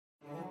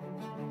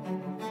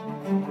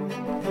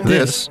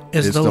This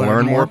is the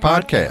Learn More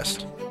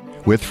Podcast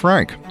with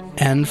Frank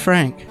and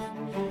Frank.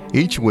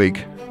 Each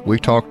week, we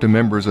talk to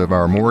members of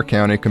our Moore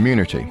County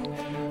community,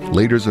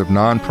 leaders of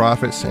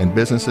nonprofits and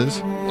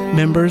businesses,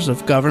 members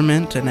of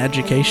government and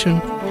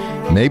education,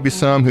 maybe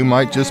some who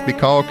might just be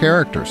called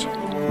characters.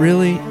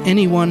 Really,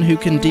 anyone who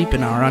can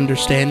deepen our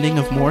understanding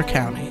of Moore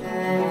County.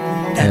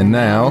 And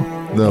now,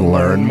 the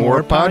Learn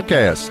More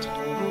Podcast.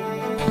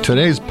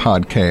 Today's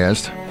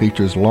podcast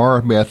features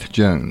Lara Beth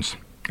Jones,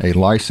 a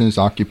licensed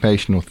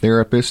occupational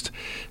therapist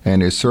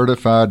and a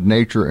certified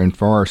nature and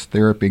forest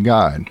therapy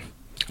guide.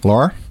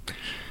 Lara,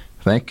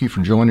 thank you for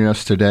joining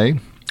us today.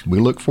 We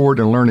look forward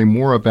to learning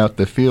more about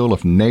the field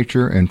of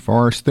nature and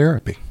forest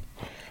therapy.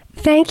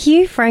 Thank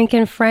you, Frank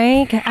and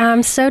Frank.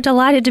 I'm so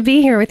delighted to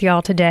be here with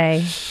y'all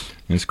today.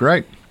 It's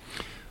great.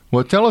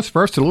 Well, tell us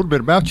first a little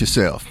bit about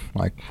yourself,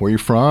 like where you're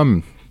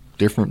from,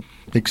 different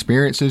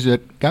experiences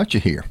that got you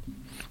here.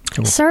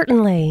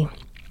 Certainly.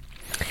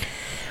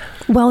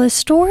 Well, the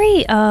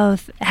story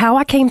of how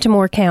I came to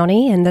Moore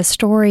County and the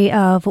story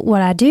of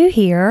what I do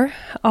here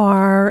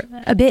are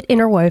a bit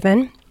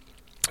interwoven.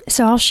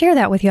 So I'll share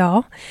that with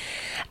y'all.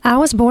 I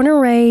was born and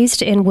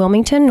raised in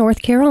Wilmington,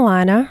 North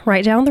Carolina,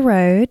 right down the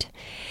road.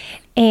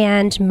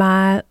 And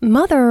my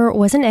mother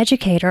was an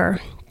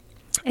educator.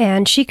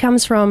 And she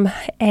comes from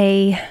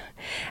a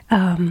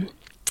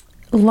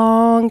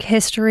long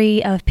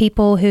history of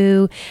people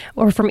who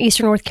were from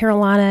Eastern North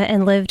Carolina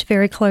and lived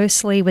very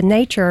closely with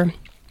nature.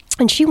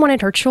 And she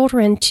wanted her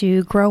children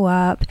to grow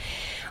up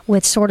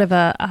with sort of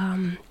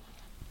an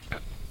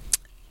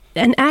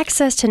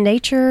access to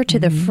nature, to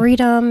the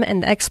freedom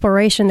and the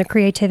exploration, the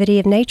creativity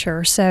of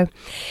nature. So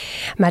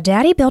my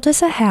daddy built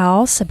us a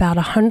house about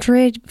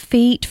 100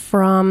 feet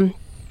from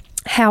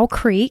Howe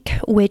Creek,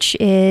 which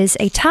is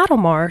a tidal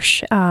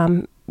marsh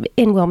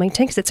in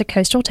Wilmington because it's a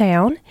coastal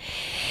town.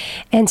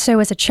 And so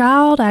as a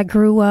child, I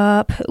grew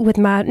up with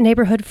my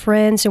neighborhood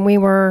friends, and we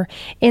were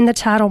in the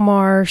tidal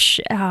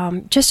marsh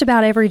just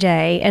about every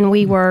day. And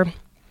we were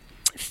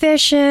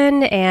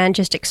fishing and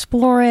just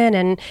exploring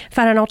and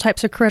finding all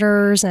types of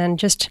critters and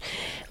just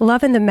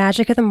loving the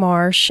magic of the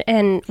marsh.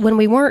 And when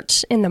we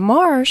weren't in the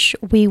marsh,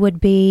 we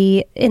would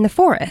be in the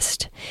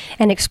forest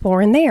and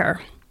exploring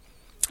there.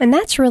 And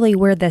that's really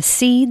where the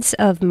seeds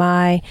of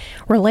my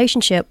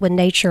relationship with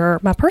nature,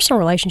 my personal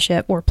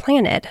relationship, were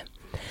planted.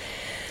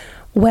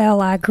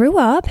 Well, I grew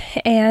up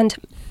and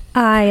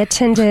I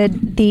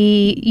attended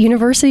the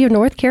University of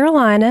North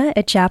Carolina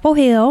at Chapel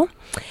Hill,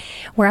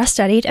 where I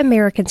studied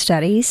American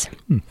Studies.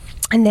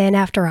 And then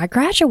after I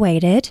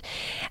graduated,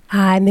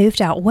 I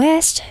moved out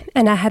west,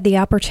 and I had the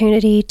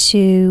opportunity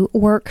to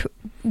work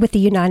with the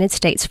United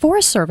States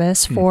Forest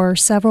Service for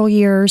several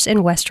years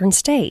in western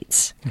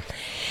states.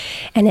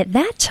 And at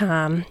that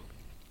time,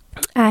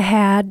 I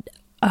had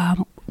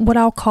what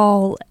I'll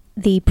call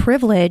the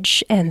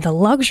privilege and the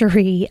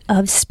luxury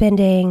of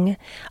spending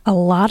a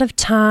lot of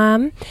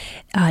time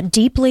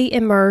deeply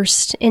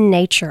immersed in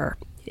nature,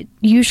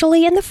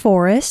 usually in the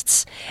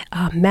forests,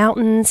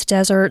 mountains,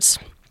 deserts.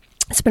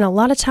 I spent a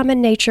lot of time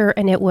in nature,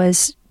 and it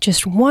was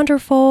just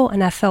wonderful,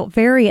 and I felt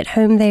very at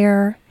home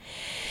there.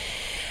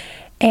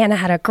 And I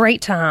had a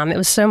great time. It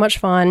was so much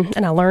fun,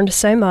 and I learned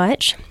so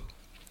much.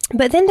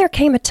 But then there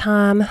came a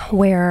time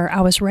where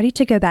I was ready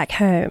to go back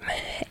home.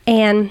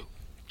 And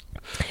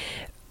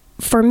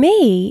for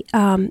me,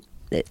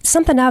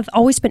 something I've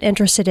always been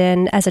interested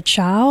in as a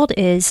child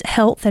is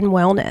health and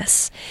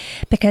wellness,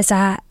 because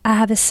I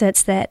have a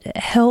sense that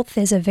health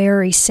is a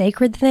very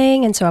sacred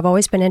thing. And so I've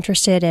always been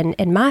interested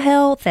in my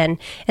health and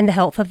in the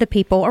health of the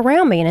people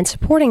around me and in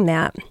supporting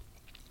that.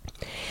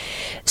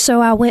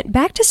 So I went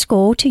back to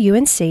school to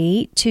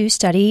UNC to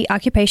study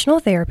occupational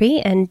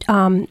therapy and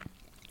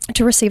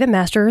to receive a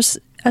master's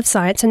of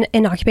science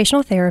in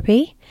occupational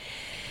therapy.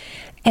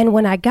 And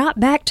when I got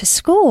back to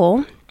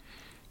school,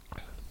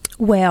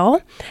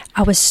 well,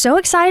 I was so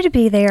excited to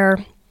be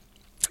there.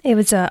 It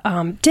was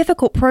a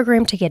difficult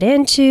program to get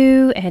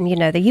into, and, you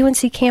know, the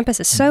UNC campus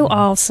is so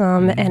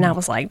awesome, and I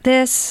was like,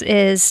 this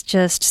is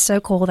just so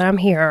cool that I'm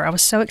here. I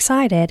was so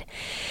excited.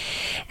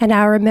 And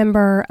I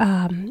remember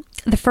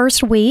the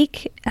first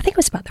week, I think it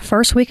was about the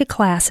first week of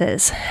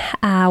classes,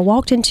 I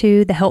walked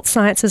into the health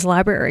sciences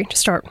library to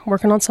start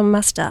working on some of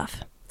my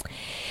stuff.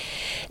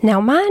 Now,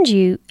 mind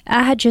you,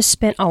 I had just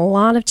spent a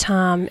lot of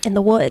time in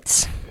the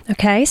woods.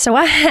 Okay, so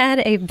I had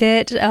a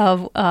bit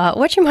of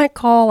what you might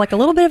call like a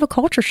little bit of a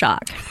culture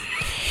shock,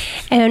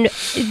 and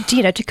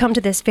you know, to come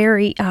to this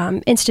very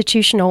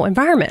institutional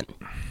environment.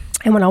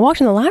 And when I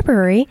walked in the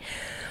library,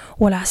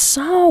 what I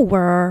saw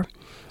were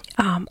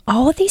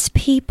all of these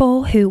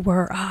people who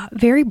were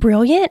very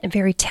brilliant and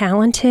very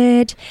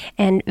talented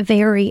and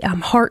very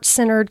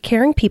heart-centered,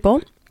 caring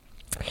people,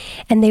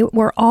 and they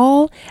were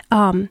all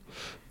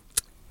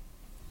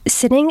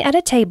sitting at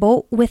a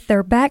table with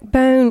their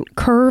backbone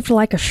curved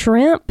like a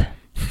shrimp,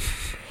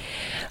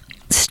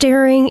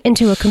 staring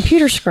into a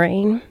computer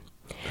screen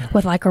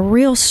with like a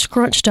real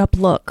scrunched up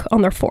look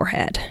on their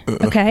forehead.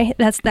 Okay,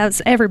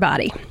 that's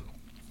everybody.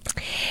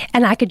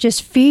 And I could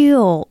just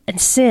feel and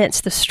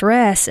sense the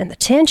stress and the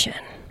tension.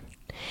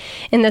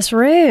 in this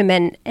room,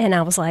 and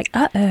I was like,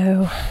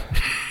 uh-oh.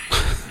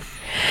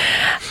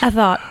 I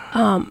thought,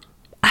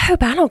 I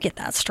hope I don't get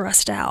that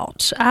stressed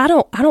out. I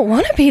don't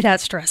want to be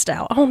that stressed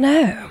out. Oh,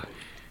 no.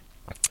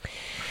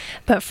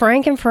 But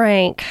Frank,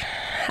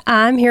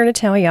 I'm here to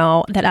tell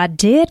y'all that I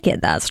did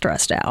get that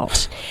stressed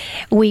out.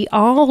 We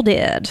all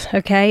did,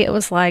 okay? It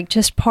was like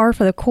just par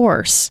for the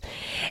course.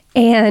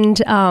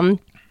 And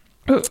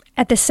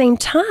at the same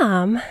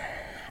time,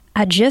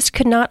 I just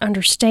could not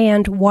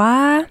understand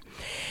why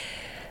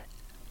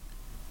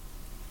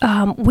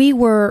we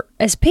were,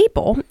 as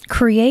people,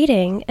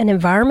 creating an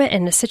environment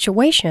and a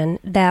situation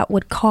that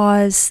would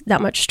cause that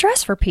much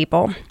stress for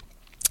people.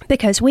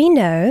 Because we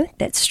know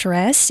that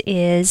stress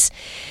is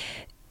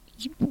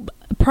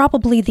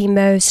probably the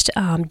most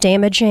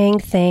damaging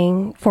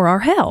thing for our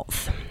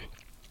health.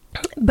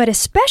 But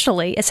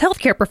especially as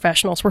healthcare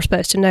professionals, we're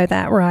supposed to know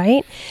that,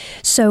 right?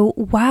 So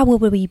why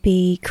would we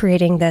be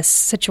creating this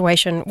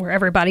situation where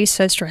everybody's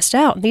so stressed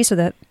out? And these are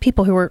the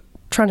people who are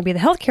trying to be the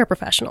healthcare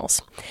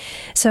professionals.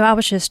 So I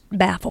was just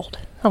baffled.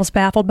 I was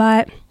baffled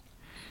by it.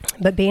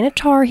 But being a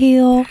Tar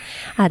Heel,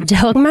 I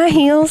dug my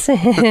heels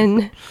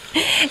in,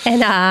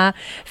 and I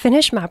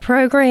finished my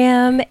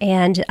program,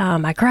 and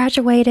I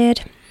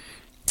graduated.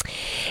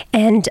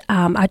 And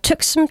I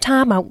took some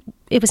time.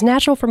 It was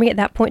natural for me at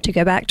that point to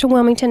go back to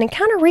Wilmington and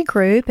kind of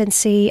regroup and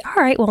see,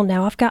 all right, well,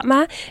 now I've got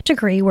my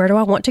degree. Where do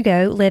I want to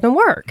go live and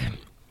work?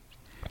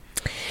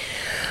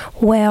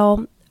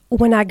 Well,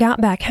 when I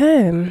got back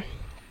home,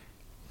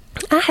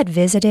 I had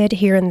visited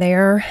here and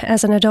there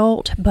as an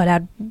adult, but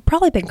I'd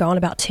probably been gone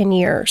about 10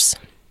 years.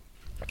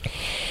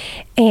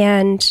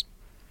 And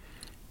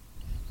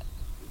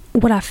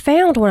what I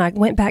found when I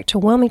went back to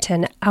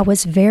Wilmington, I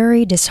was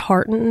very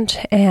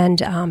disheartened,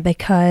 and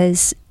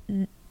because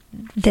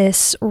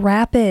this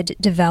rapid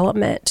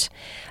development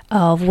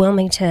of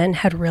Wilmington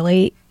had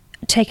really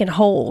taken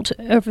hold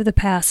over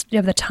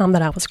the time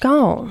that I was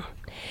gone.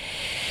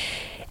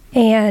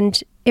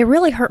 And it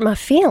really hurt my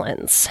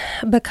feelings,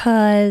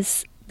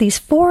 because these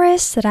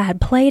forests that I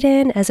had played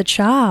in as a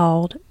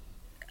child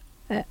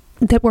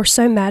that were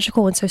so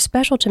magical and so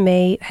special to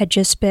me had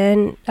just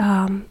been,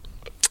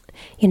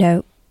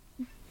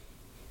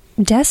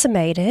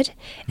 decimated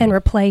and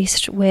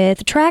replaced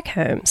with tract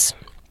homes.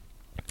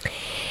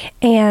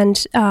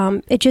 And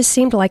it just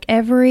seemed like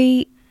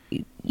every,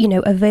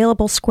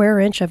 available square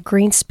inch of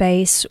green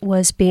space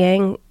was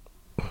being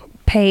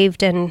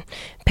paved, and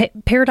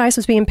Paradise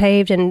was being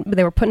paved, and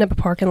they were putting up a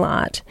parking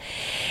lot.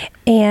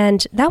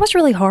 And that was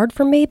really hard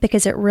for me,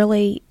 because it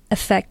really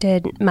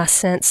affected my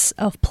sense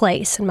of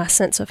place and my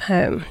sense of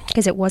home,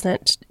 because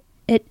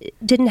it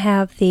didn't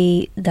have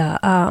the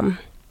vibe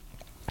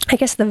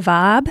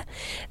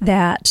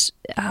that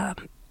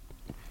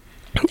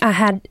I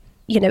had,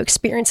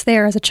 experienced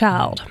there as a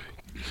child.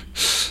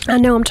 I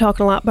know I'm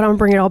talking a lot, but I'm going to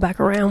bring it all back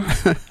around.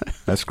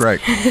 That's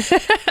great.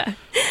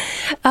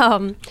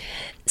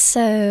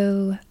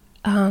 So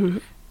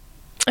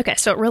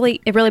it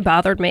really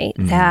bothered me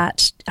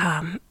that,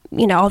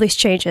 all these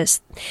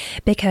changes,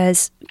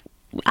 because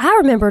I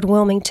remembered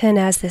Wilmington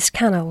as this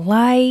kind of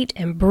light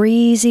and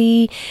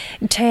breezy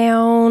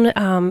town,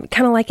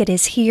 kind of like it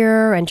is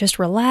here, and just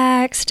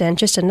relaxed and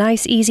just a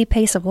nice, easy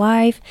pace of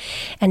life.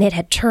 And it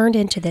had turned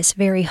into this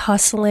very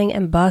hustling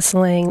and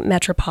bustling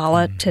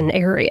metropolitan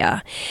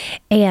area.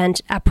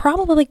 And I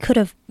probably could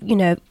have,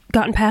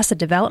 gotten past the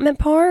development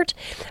part,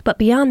 but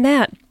beyond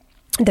that,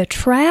 the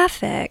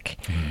traffic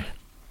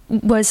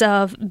was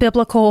of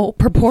biblical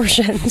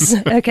proportions,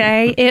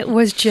 okay? It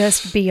was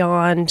just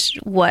beyond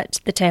what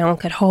the town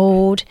could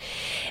hold,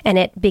 and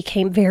it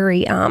became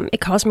very,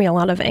 it caused me a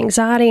lot of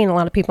anxiety, and a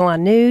lot of people I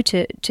knew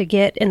to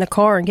get in the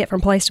car and get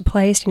from place to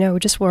place, we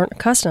just weren't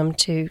accustomed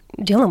to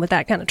dealing with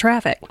that kind of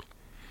traffic.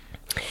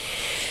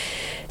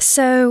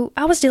 So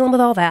I was dealing with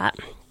all that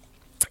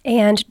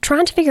and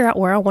trying to figure out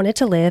where I wanted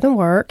to live and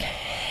work,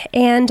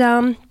 and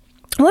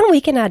one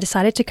weekend I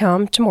decided to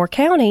come to Moore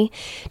County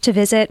to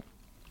visit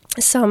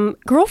some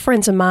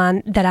girlfriends of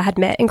mine that I had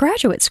met in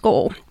graduate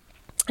school.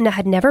 And I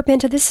had never been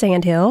to the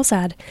Sandhills.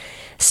 I'd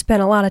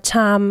spent a lot of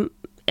time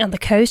on the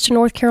coast of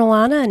North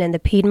Carolina and in the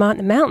Piedmont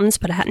and the mountains,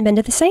 but I hadn't been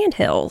to the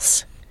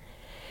Sandhills.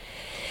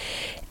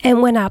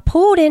 And when I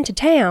pulled into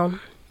town,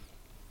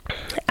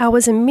 I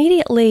was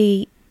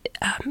immediately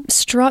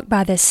struck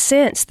by this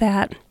sense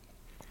that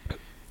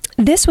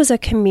this was a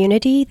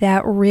community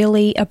that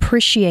really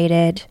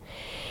appreciated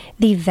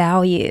the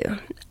value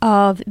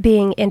of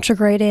being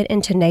integrated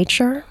into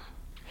nature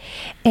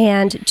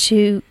and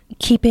to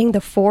keeping the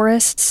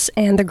forests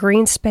and the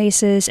green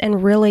spaces,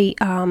 and really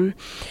and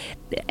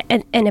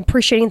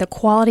appreciating the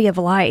quality of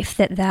life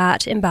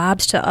that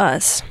imbibes to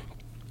us.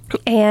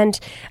 And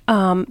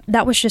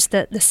that was just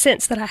the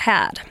sense that I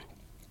had.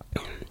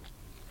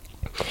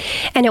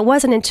 And it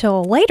wasn't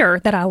until later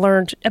that I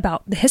learned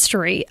about the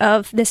history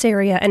of this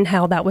area and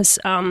how that was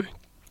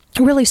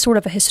really sort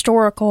of a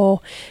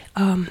historical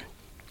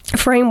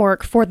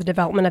framework for the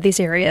development of these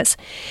areas.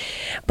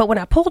 But when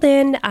I pulled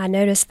in, I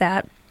noticed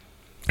that,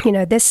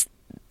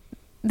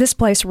 this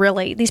place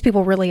really, these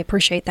people really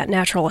appreciate that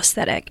natural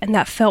aesthetic, and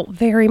that felt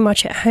very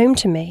much at home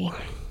to me.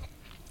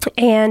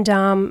 And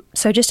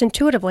so just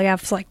intuitively, I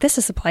was like, this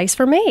is the place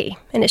for me.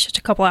 And it's just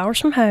a couple hours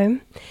from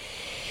home.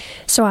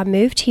 So I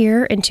moved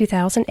here in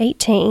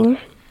 2018,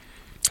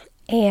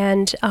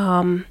 and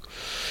I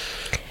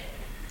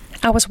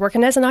was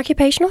working as an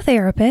occupational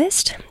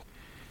therapist.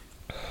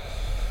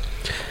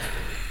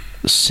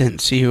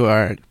 Since you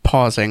are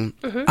pausing,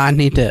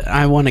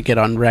 I want to get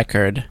on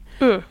record.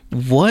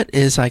 What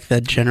is like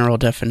the general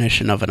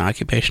definition of an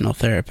occupational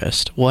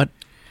therapist? What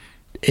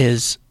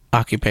is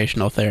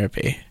occupational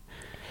therapy?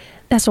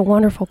 That's a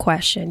wonderful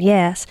question.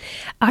 Yes.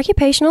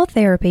 Occupational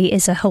therapy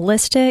is a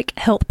holistic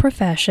health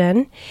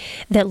profession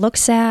that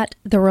looks at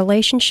the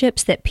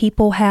relationships that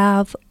people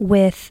have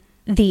with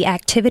the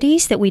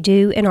activities that we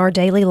do in our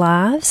daily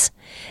lives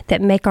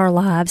that make our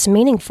lives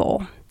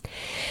meaningful.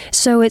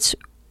 So it's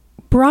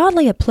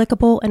broadly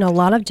applicable in a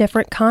lot of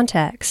different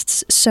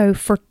contexts. So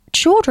for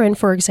children,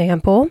 for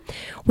example,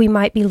 we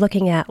might be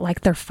looking at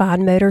like their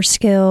fine motor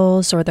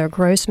skills or their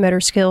gross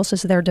motor skills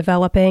as they're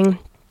developing.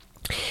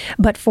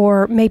 But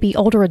for maybe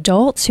older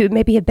adults who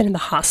maybe have been in the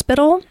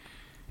hospital,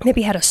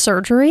 maybe had a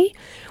surgery,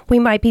 we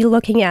might be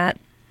looking at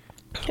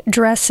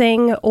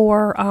dressing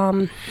or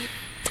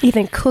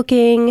even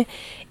cooking,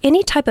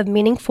 any type of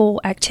meaningful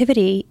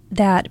activity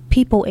that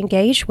people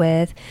engage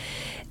with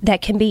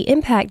that can be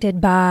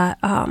impacted by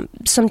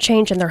some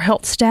change in their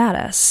health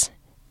status.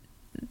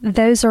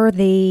 That's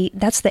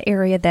the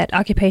area that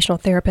occupational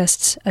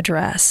therapists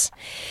address.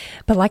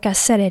 But like I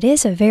said, it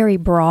is a very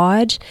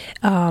broad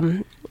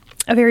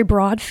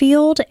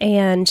field,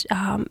 and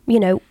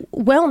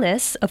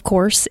wellness, of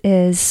course,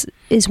 is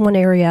one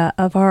area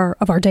of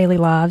our daily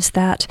lives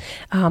that,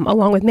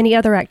 along with many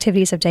other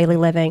activities of daily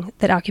living,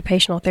 that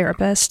occupational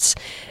therapists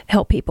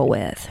help people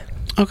with.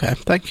 Okay,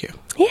 thank you.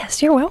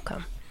 Yes, you're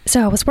welcome.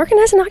 So I was working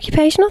as an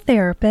occupational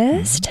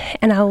therapist,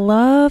 and I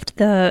loved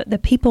the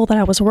people that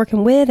I was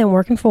working with and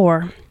working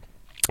for.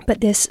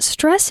 But this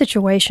stress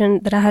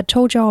situation that I had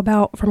told y'all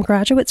about from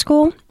graduate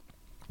school,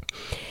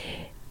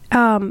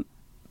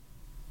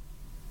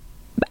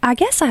 I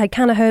guess I had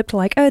kind of hoped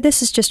like, oh,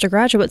 this is just a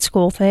graduate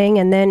school thing,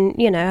 and then,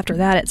 after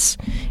that it's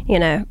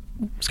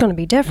going to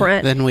be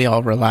different. Then we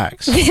all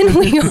relax.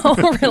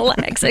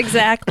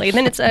 Exactly.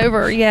 Then it's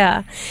over,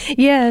 yeah.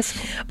 Yes,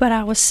 but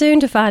I was soon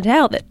to find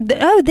out that,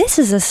 this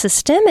is a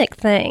systemic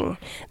thing.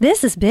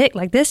 This is big,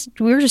 like this,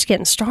 we're just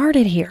getting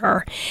started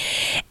here.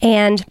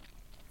 And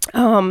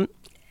I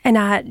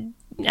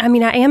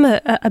am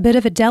a bit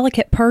of a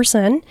delicate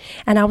person,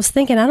 and I was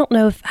thinking, I don't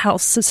know how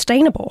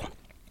sustainable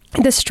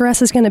this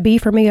stress is going to be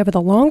for me over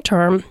the long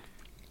term.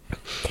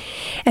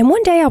 And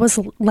one day I was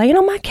laying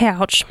on my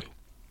couch,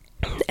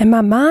 and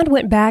my mind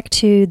went back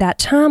to that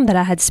time that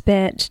I had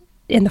spent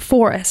in the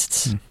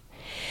forests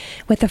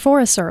with the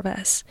Forest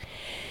Service.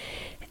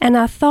 And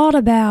I thought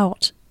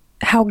about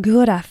how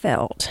good I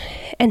felt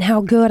and how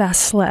good I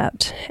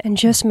slept and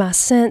just my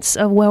sense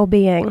of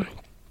well-being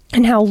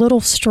and how little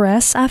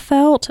stress I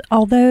felt,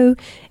 although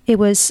it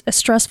was a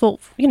stressful,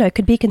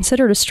 could be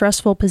considered a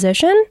stressful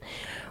position.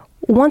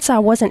 Once I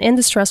wasn't in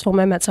the stressful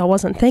moments, I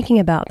wasn't thinking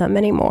about them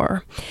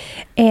anymore.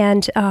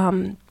 And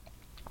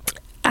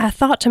I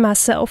thought to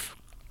myself,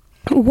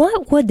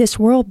 what would this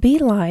world be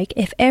like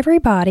if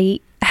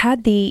everybody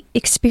had the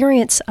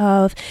experience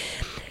of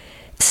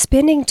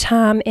spending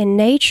time in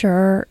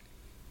nature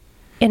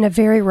in a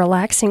very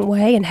relaxing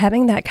way and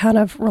having that kind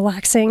of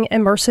relaxing,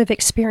 immersive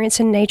experience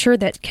in nature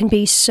that can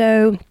be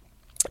so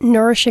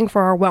nourishing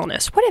for our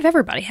wellness? What if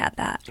everybody had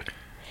that?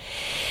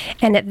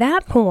 And at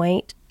that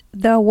point,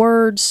 the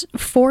words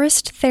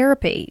forest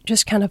therapy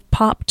just kind of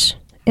popped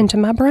into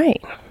my brain.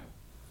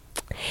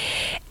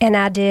 And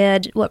I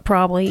did what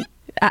probably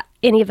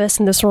any of us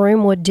in this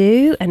room would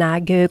do, and I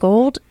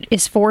Googled,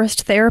 is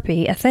forest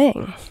therapy a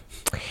thing?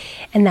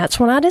 And that's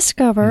when I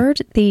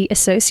discovered the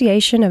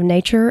Association of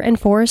Nature and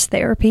Forest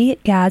Therapy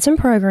Guides and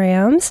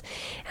Programs,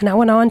 and I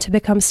went on to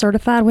become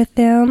certified with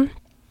them.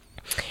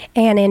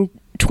 And in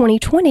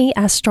 2020,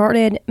 I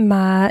started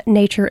my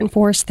nature and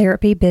forest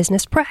therapy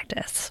business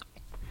practice.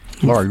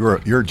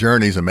 Laura, your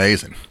journey's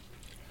amazing.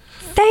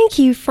 Thank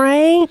you,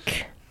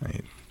 Frank.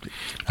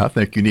 I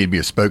think you need to be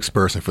a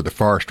spokesperson for the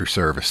Forestry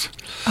Service.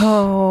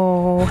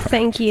 Oh,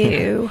 thank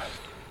you.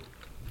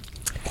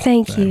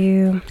 Thank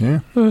you.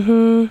 Yeah.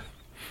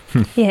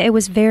 Mm-hmm. Yeah, it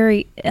was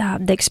very,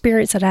 the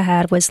experience that I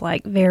had was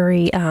like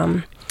very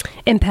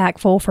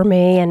impactful for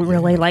me and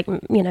really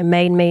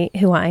made me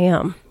who I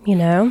am,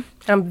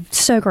 I'm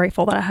so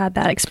grateful that I had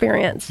that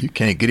experience. You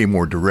can't get any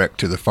more direct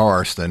to the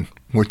forest than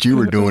what you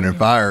were doing in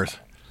fires.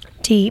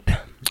 Deep.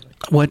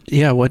 What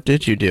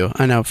did you do?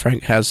 I know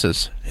Frank has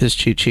his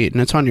cheat sheet,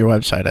 and it's on your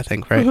website, I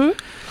think, right?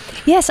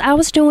 Mm-hmm. Yes, I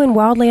was doing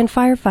wildland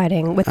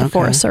firefighting with the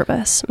Forest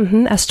Service.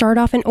 I started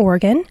off in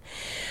Oregon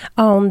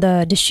on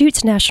the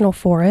Deschutes National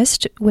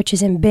Forest, which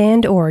is in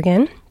Bend,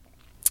 Oregon,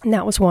 and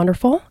that was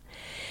wonderful.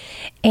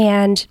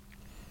 And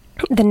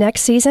the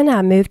next season,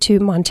 I moved to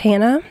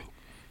Montana,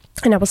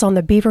 and I was on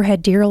the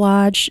Beaverhead Deer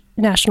Lodge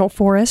National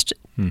Forest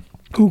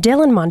in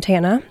Dillon,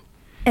 Montana.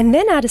 And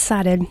then I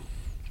decided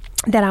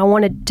that I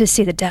wanted to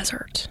see the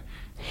desert.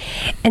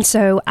 And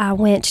so I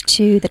went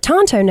to the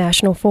Tonto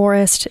National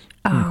Forest,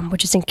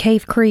 which is in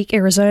Cave Creek,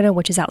 Arizona,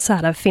 which is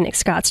outside of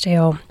Phoenix,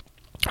 Scottsdale,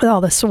 with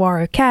all the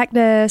saguaro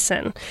cactus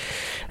and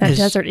that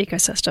desert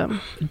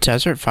ecosystem.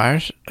 Desert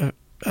fires,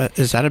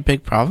 is that a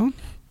big problem?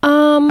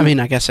 I mean,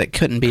 I guess it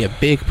couldn't be a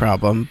big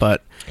problem,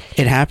 but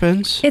it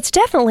happens. It's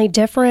definitely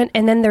different.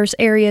 And then there's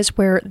areas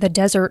where the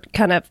desert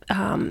kind of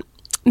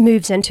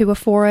moves into a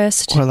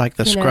forest. Or like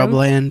the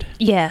scrubland.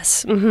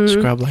 Yes.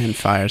 Scrubland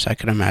fires, I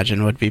can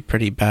imagine, would be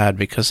pretty bad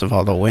because of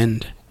all the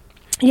wind.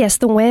 Yes,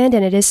 the wind,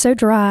 and it is so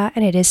dry,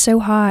 and it is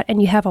so hot,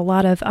 and you have a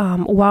lot of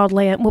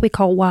wildland, what we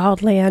call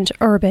wildland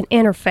urban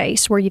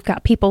interface, where you've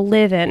got people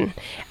living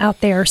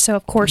out there. So,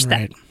 of course,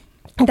 Right.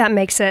 that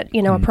makes it,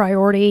 a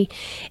priority,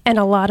 and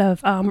a lot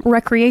of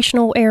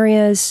recreational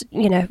areas,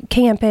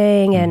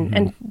 camping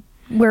and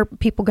where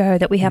people go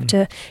that we have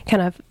to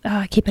kind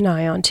of keep an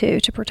eye on too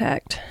to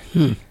protect.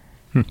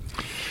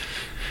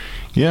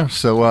 Yeah.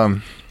 So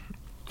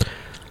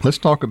let's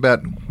talk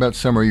about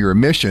some of your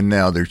mission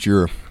now that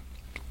you're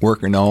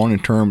working on in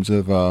terms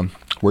of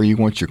where you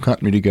want your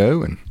company to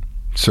go and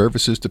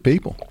services to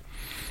people.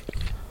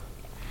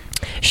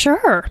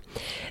 Sure.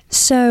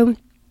 So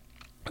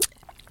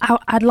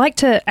I'd like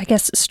to, I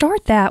guess,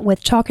 start that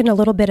with talking a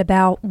little bit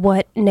about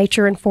what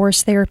nature and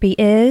forest therapy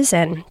is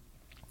and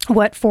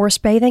what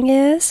forest bathing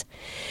is.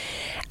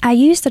 I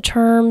use the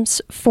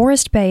terms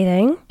forest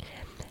bathing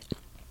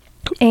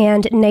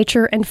and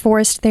nature and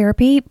forest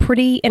therapy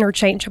pretty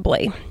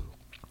interchangeably.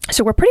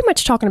 So we're pretty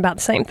much talking about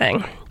the same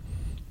thing.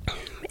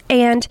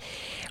 And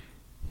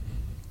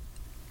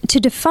to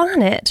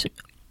define it,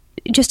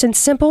 just in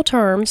simple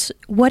terms,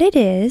 what it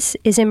is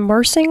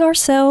immersing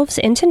ourselves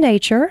into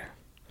nature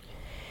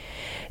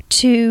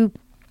to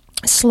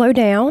slow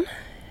down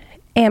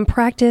and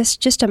practice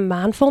just a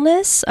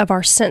mindfulness of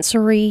our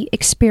sensory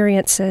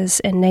experiences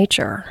in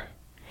nature.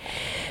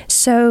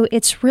 So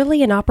it's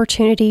really an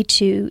opportunity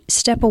to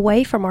step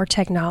away from our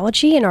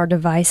technology and our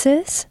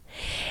devices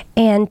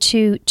and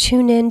to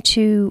tune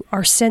into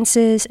our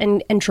senses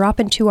and drop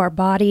into our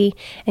body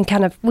and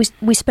kind of,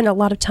 we spend a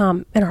lot of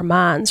time in our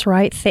minds,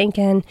 right?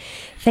 Thinking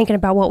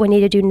about what we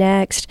need to do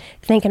next,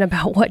 thinking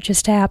about what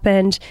just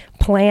happened,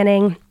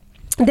 planning.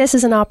 This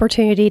is an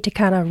opportunity to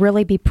kind of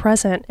really be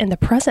present in the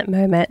present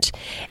moment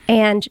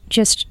and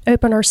just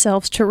open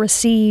ourselves to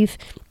receive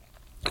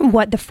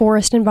what the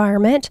forest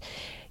environment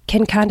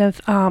can kind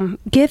of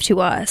give to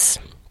us.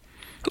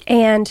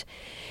 And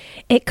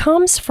it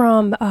comes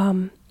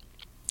from,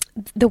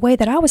 the way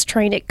that I was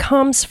trained, it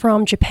comes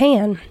from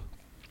Japan.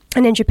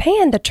 And in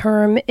Japan, the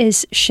term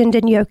is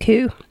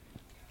Shinrin-yoku.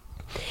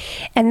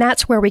 And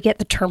that's where we get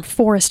the term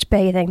forest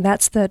bathing.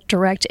 That's the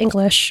direct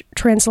English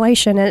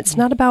translation. And it's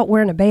not about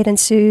wearing a bathing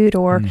suit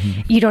or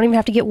you don't even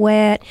have to get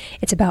wet.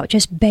 It's about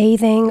just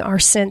bathing our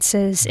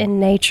senses in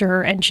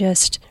nature and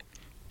just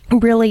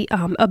really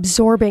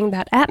absorbing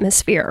that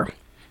atmosphere.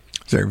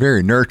 So they're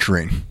very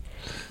nurturing.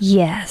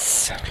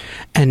 Yes.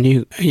 And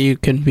you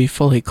can be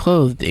fully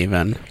clothed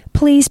even.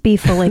 Please be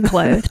fully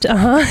clothed.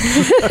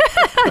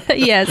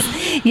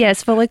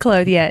 Yes, fully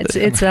clothed. Yeah,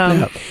 it's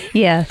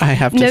yeah. I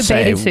have to no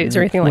say, bathing suits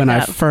or anything like when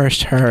that. I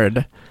first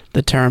heard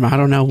the term, I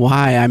don't know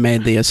why I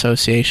made the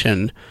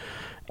association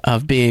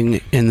of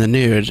being in the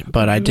nude,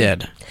 but I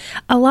did.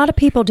 A lot of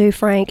people do,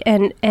 Frank,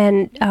 and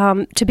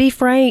to be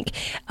frank,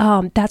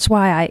 that's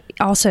why I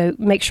also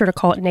make sure to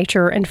call it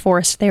nature and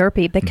forest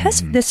therapy,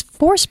 because this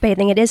forest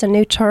bathing, it is a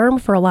new term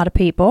for a lot of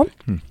people.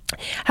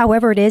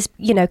 However, it is,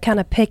 kind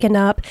of picking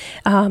up,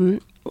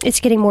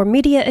 it's getting more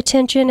media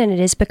attention and it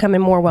is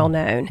becoming more well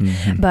known.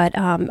 But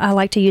I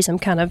like to use them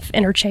kind of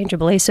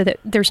interchangeably so that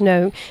there's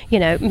no,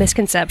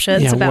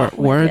 misconceptions about what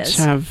words it is.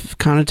 have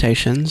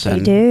connotations. They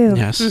do.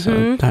 Yes,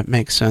 so that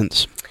makes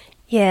sense.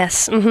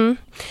 Yes.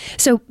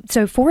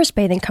 So forest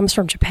bathing comes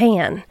from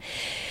Japan,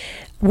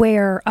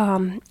 where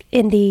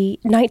in the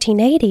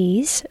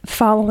 1980s,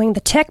 following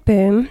the tech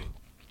boom,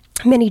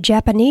 many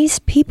Japanese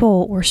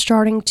people were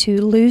starting to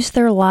lose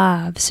their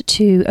lives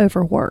to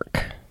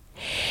overwork.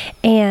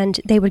 And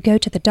they would go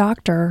to the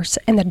doctors,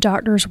 and the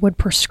doctors would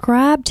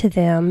prescribe to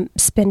them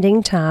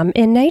spending time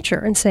in nature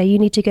and say, you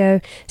need to go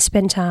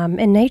spend time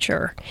in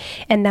nature.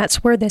 And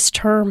that's where this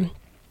term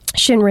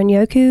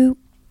Shinrin-yoku,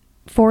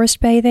 forest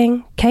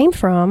bathing, came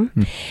from.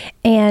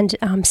 And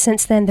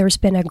since then, there's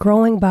been a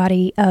growing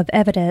body of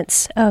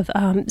evidence, of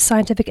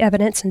scientific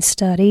evidence and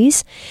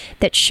studies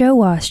that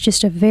show us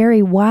just a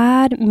very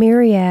wide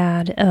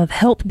myriad of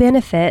health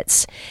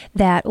benefits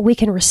that we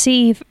can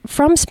receive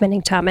from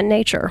spending time in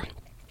nature.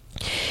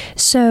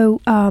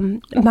 So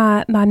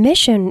my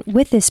mission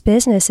with this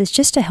business is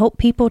just to help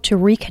people to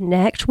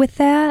reconnect with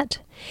that.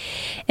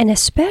 And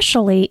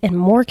especially in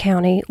Moore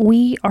County,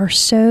 we are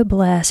so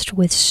blessed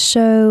with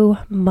so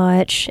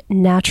much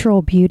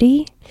natural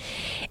beauty.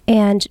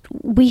 And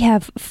we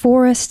have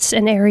forests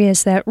and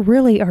areas that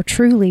really are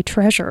truly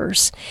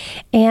treasures.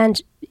 And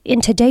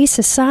in today's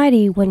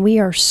society, when we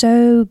are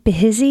so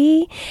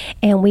busy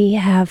and we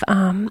have,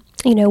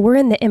 we're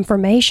in the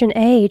information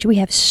age, we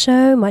have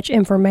so much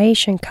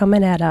information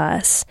coming at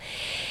us.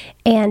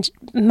 And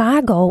my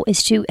goal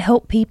is to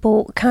help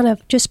people kind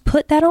of just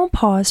put that on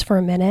pause for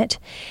a minute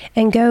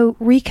and go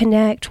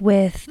reconnect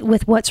with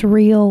what's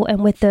real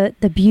and with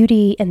the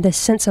beauty and the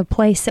sense of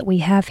place that we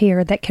have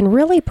here that can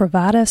really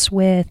provide us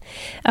with,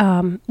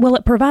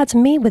 it provides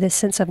me with a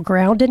sense of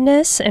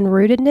groundedness and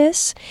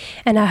rootedness,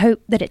 and I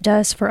hope that it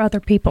does for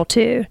other people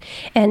too.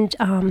 And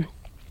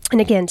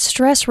again,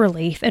 stress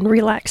relief and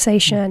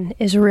relaxation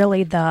is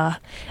really the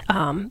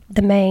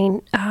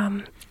main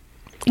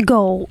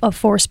goal of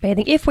forest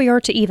bathing, if we are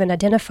to even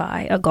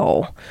identify a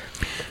goal.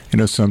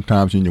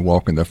 Sometimes when you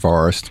walk in the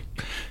forest,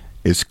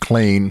 it's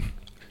clean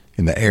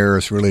and the air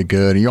is really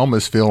good. You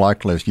almost feel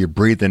like you're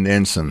breathing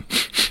in some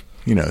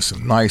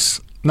nice,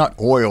 not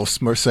oil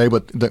per se,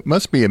 but that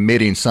must be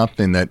emitting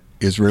something that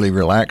is really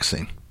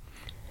relaxing.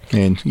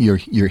 And your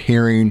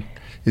hearing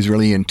is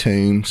really in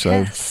tune. So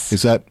yes.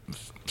 Is that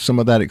some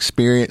of that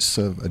experience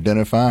of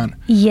identifying?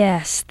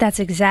 Yes, that's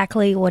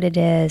exactly what it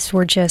is.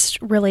 We're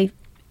just really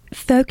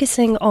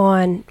focusing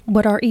on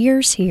what our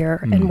ears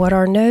hear and what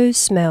our nose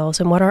smells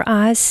and what our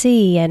eyes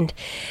see. And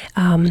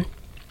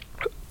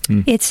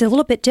it's a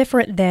little bit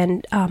different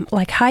than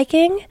like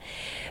hiking.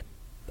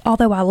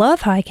 Although I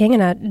love hiking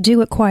and I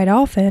do it quite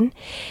often,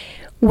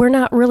 we're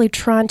not really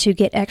trying to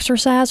get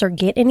exercise or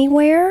get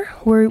anywhere.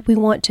 We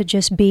want to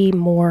just be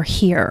more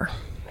here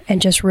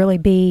and just really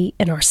be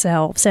in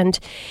ourselves. And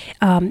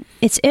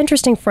it's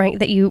interesting, Frank,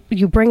 that you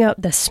bring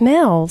up the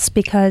smells,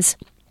 because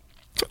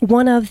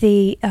one of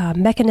the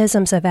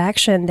mechanisms of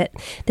action that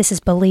this is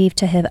believed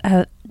to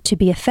have to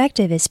be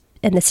effective is,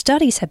 and the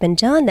studies have been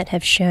done that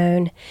have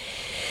shown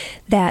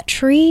that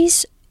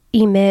trees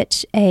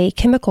emit a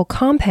chemical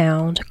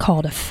compound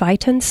called a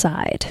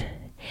phytoncide.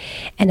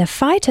 And a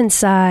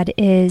phytoncide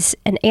is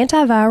an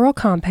antiviral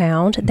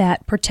compound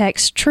that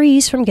protects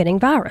trees from getting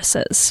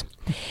viruses.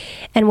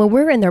 And when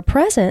we're in their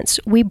presence,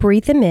 we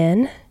breathe them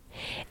in,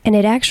 and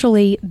it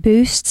actually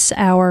boosts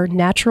our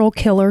natural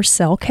killer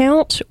cell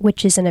count,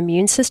 which is an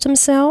immune system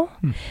cell.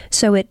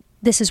 So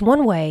this is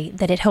one way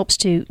that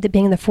that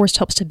being in the forest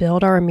helps to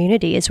build our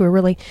immunity, is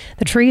the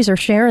trees are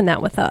sharing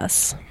that with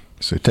us.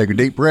 So take a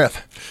deep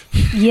breath.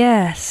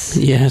 Yes.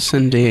 Yes,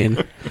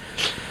 indeed.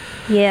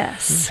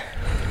 Yes.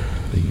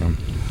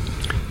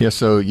 Yeah,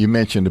 so you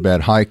mentioned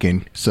about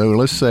hiking. So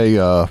let's say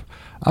I'm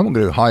going to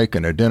go hike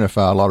and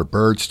identify a lot of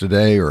birds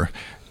today, or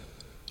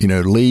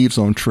leaves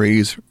on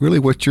trees. Really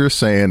what you're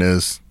saying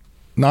is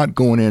not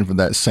going in for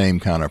that same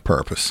kind of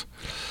purpose.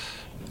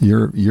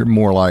 You're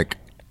more like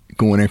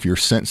going in for your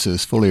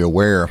senses, fully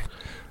aware,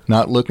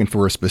 not looking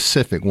for a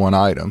specific one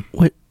item.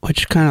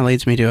 Which kind of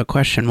leads me to a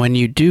question. When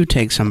you do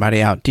take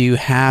somebody out, do you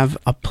have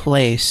a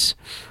place,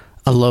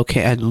 a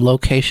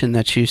location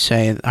that you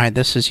say, all right,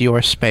 this is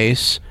your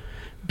space,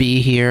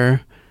 be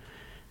here,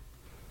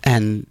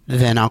 and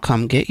then I'll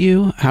come get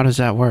you? How does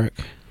that work?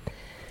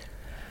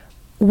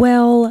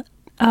 Well,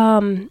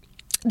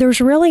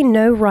 there's really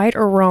no right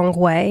or wrong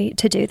way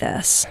to do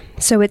this.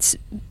 So it's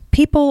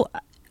people,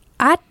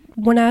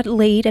 when I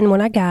lead and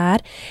when I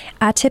guide,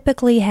 I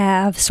typically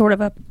have sort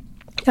of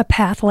a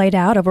path laid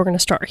out of, we're going to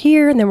start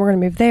here, and then we're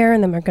going to move there,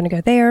 and then we're going to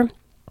go there.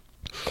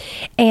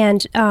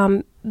 And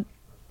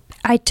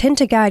I tend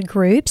to guide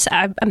groups.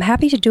 I'm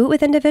happy to do it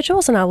with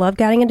individuals, and I love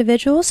guiding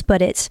individuals,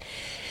 but it's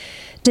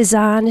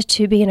designed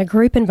to be in a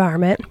group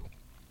environment.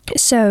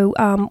 So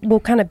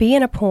we'll kind of be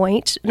in a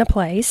place,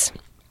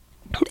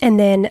 and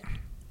then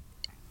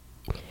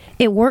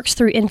it works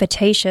through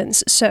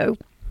invitations. So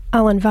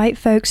I'll invite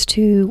folks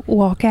to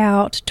walk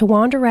out, to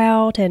wander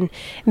out, and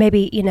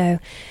maybe,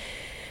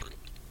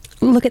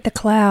 look at the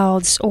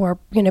clouds, or,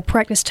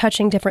 practice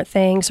touching different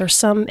things, or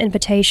some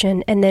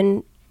invitation. And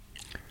then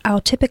I'll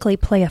typically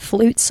play a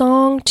flute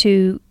song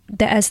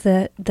as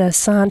the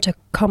sign to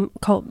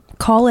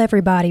call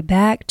everybody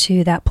back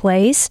to that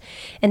place.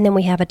 And then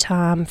we have a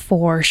time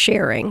for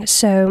sharing.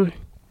 So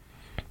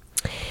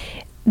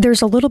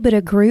there's a little bit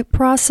of group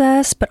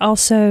process, but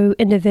also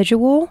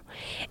individual.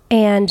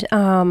 And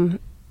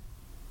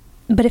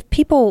but if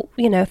people,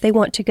 if they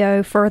want to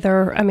go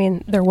further,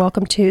 they're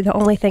welcome to. The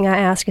only thing I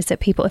ask is that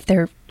people, if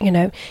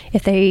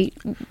they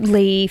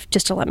leave,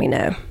 just to let me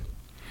know.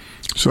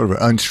 Sort of an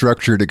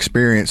unstructured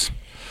experience.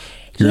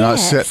 You're not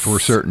set for a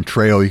certain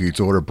trail. You can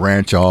sort of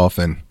branch off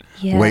and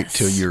wait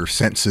till your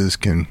senses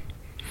can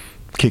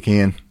kick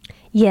in.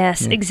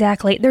 Yes,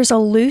 exactly. There's a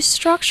loose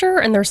structure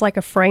and there's like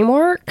a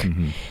framework,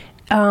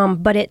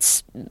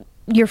 but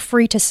you're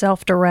free to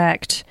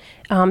self-direct.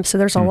 So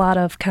there's a lot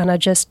of kind of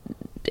just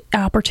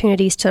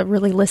opportunities to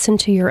really listen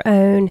to your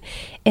own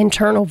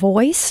internal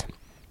voice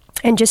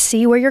and just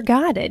see where you're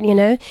guided.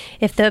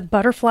 If the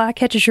butterfly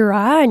catches your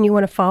eye and you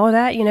want to follow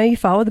that, you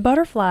follow the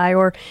butterfly,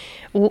 or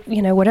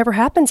whatever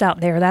happens out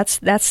there. That's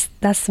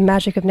the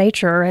magic of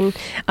nature, and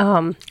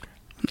I'm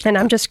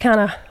just kind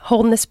of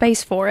holding the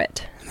space for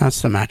it.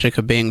 That's the magic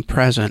of being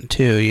present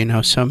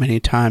too. So many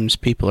times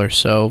people are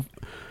so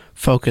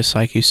focused,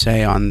 like you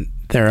say, on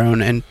their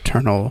own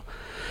internal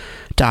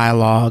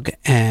dialogue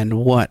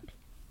and what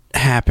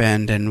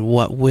happened and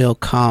what will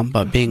come,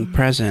 but being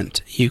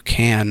present, you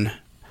can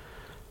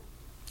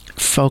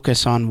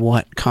focus on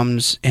what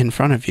comes in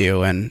front of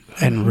you and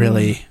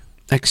really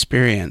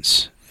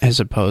experience, as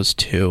opposed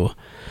to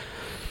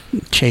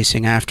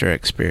chasing after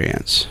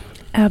experience.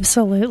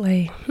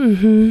 Absolutely.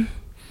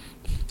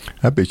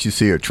 I bet you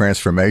see a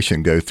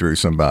transformation go through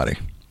somebody.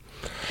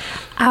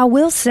 I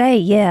will say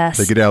yes.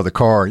 They get out of the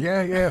car,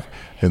 yeah.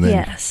 And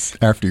then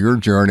after your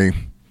journey,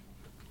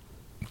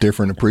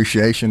 different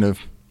appreciation of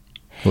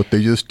what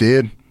they just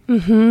did.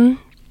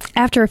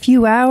 After a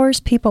few hours,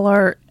 people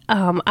are,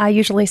 I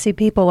usually see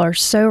people are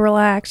so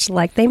relaxed,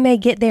 like they may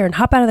get there and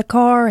hop out of the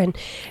car and,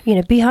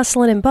 be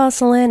hustling and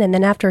bustling. And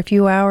then after a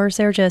few hours,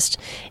 they're just,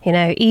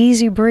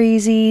 easy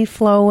breezy,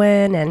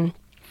 flowing. And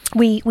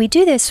we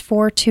do this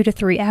for 2 to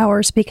 3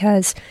 hours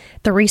because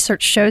the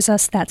research shows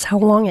us that's how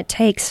long it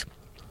takes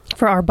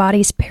for our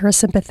body's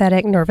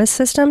parasympathetic nervous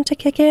system to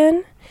kick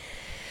in,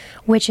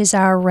 which is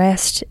our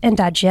rest and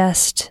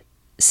digest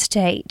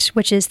state,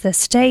 which is the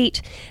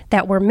state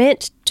that we're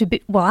meant to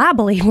be, well, I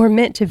believe we're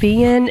meant to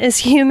be in as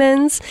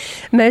humans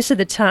most of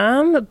the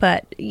time.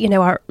 But,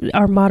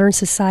 our modern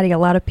society, a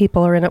lot of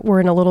people we're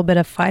in a little bit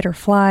of fight or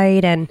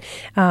flight, and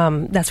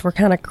that's where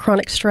kind of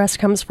chronic stress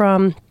comes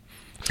from.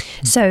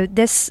 So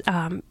this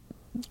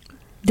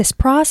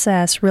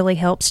process really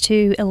helps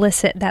to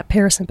elicit that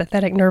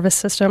parasympathetic nervous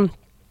system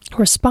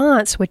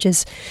response, which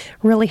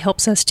really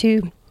helps us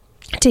to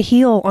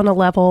heal on a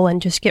level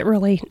and just get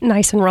really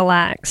nice and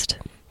relaxed.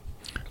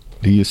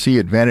 Do you see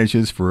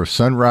advantages for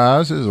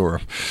sunrises or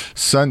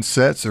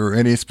sunsets or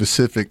any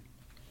specific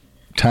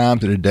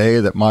times of the day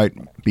that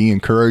might be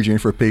encouraging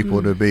for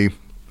people to be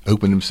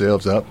open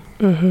themselves up?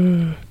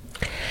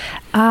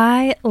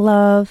 I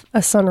love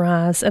a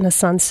sunrise and a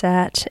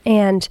sunset,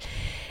 and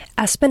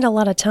I spend a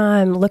lot of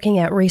time looking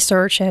at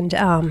research and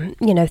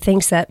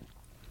things that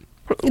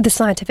the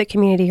scientific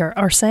community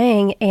are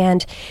saying,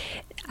 and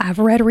I've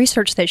read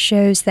research that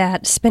shows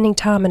that spending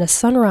time in a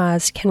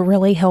sunrise can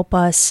really help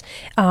us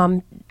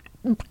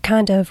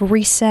kind of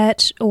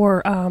reset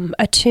or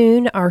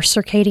attune our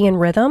circadian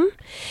rhythm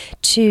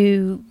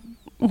to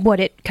what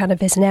it kind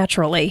of is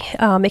naturally.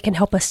 It can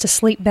help us to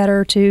sleep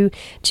better, to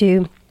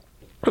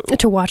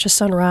watch a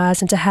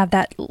sunrise and to have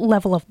that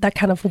level of that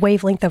kind of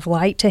wavelength of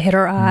light to hit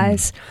our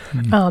eyes.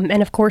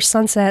 And of course,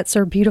 sunsets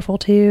are beautiful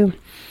too.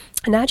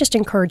 And I just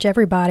encourage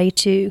everybody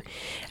to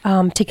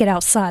get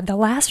outside. The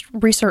last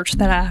research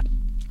that I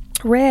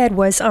read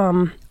was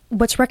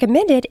what's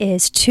recommended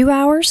is 2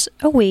 hours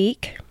a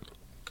week.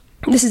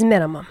 This is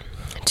minimum.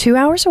 2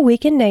 hours a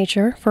week in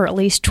nature for at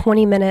least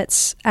 20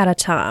 minutes at a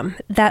time.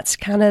 That's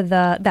kind of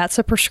that's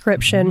a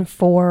prescription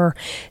for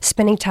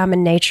spending time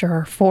in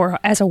nature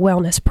as a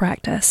wellness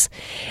practice.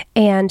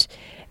 And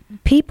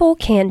people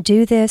can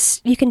do this.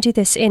 You can do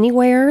this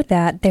anywhere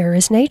that there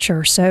is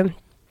nature. So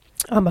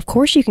of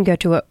course, you can go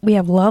to we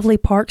have lovely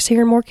parks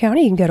here in Moore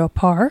County. You can go to a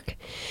park,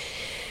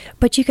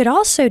 but you could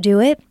also do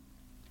it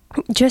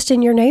just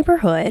in your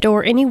neighborhood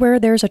or anywhere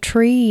there's a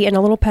tree and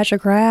a little patch of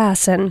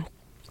grass, and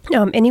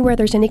anywhere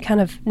there's any kind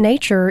of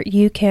nature,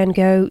 you can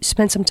go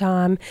spend some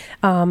time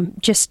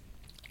just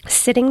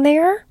sitting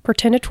there for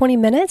 10 to 20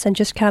 minutes and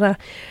just kind of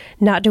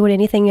not doing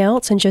anything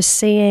else and just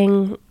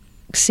seeing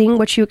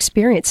what you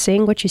experience,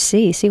 seeing what you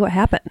see what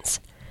happens.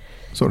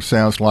 So it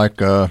sounds like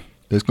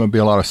there's going to be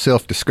a lot of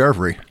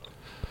self-discovery.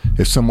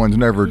 If someone's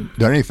never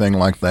done anything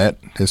like that,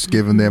 it's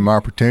given them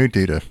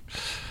opportunity to,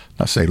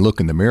 not say look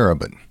in the mirror,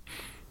 but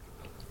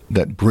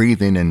that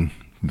breathing and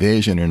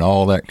vision and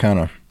all that kind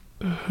of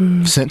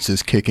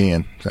senses kick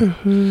in. So.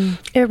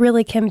 It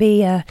really can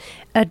be a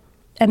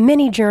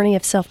mini journey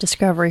of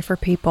self-discovery for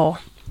people.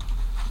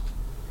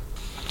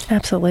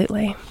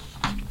 Absolutely.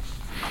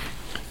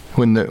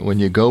 When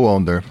you go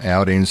on the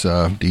outings,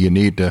 do you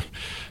need to,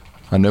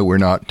 I know we're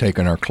not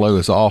taking our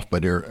clothes off,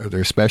 but are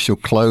there special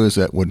clothes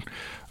that would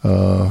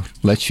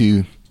let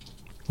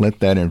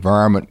that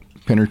environment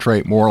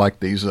penetrate more, like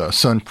these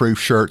sunproof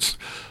shirts?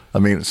 I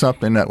mean, it's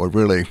something that would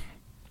really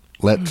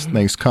let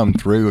things come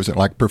through. Is it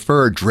like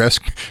preferred dress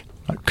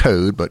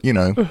code, but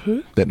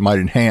that might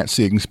enhance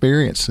the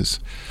experiences?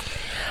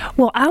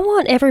 Well, I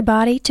want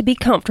everybody to be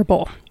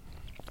comfortable,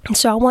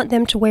 so I want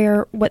them to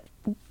wear what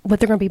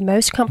they're going to be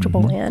most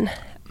comfortable in.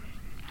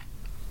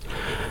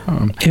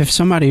 If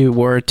somebody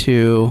were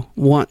to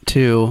want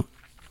to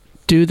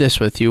do this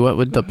with you, what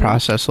would the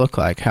process look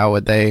like? How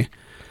would they,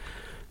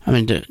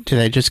 do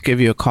they just give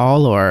you a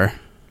call, or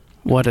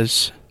what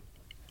is?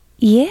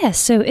 Yeah,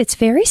 so it's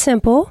very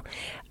simple.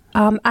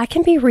 I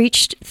can be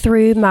reached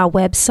through my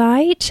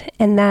website,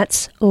 and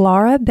that's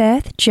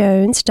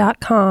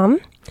larabethjones.com.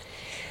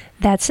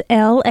 That's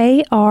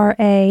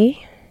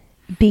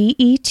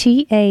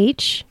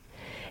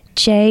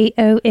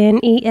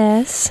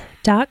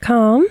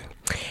LARABETHJONES.com.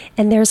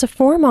 And there's a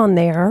form on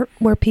there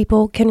where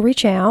people can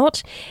reach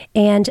out,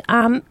 and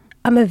I'm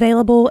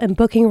available and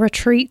booking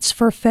retreats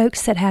for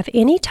folks that have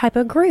any type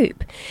of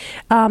group.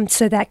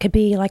 So that could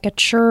be like a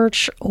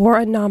church or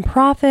a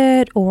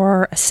nonprofit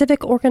or a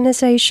civic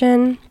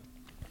organization.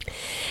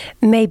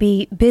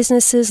 Maybe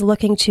businesses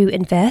looking to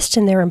invest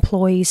in their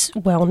employees'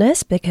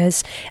 wellness,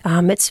 because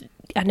I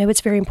know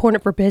it's very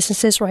important for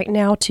businesses right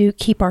now to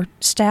keep our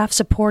staff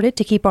supported,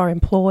 to keep our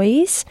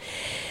employees,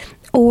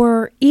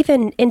 or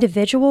even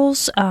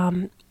individuals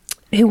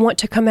who want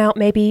to come out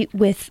maybe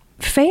with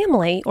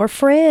family or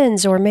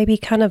friends, or maybe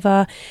kind of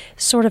a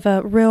sort of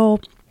a real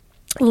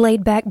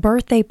laid-back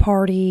birthday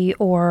party,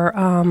 or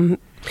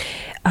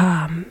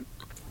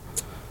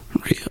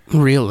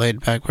real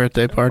laid-back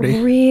birthday party.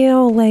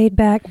 Real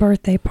laid-back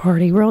birthday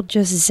party. Real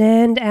just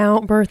zenned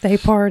out birthday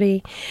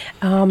party.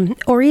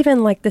 Or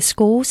even like the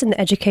schools and the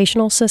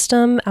educational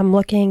system. I'm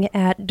looking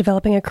at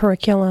developing a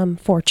curriculum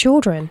for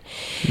children.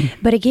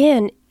 But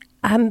again,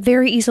 I'm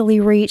very easily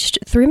reached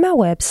through my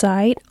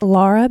website,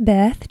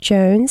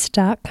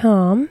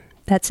 larabethjones.com.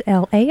 That's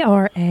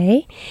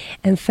Lara.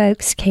 And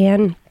folks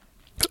can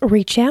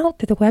reach out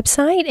through the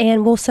website,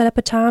 and we'll set up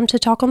a time to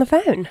talk on the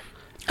phone.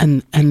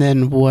 And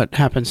then what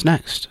happens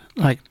next?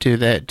 Like, do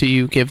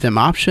you give them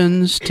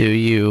options?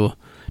 Do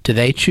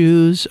they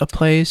choose a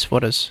place?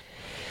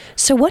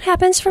 So what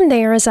happens from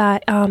there is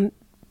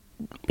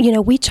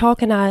we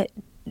talk, and I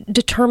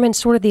determine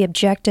sort of the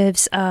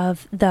objectives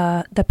of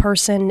the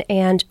person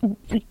and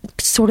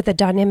sort of the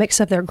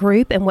dynamics of their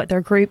group and what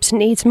their group's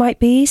needs might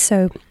be.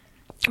 So,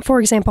 for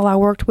example, I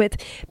worked with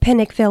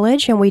Pinnock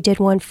Village, and we did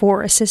one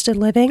for assisted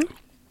living,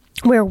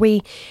 where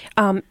we,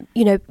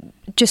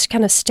 just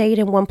kind of stayed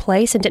in one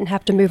place and didn't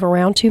have to move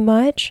around too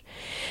much.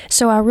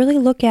 So I really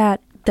look at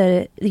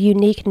the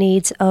unique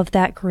needs of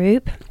that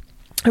group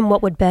and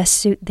what would best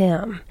suit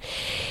them.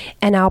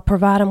 And I'll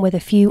provide them with a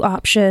few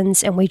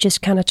options, and we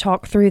just kind of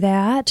talk through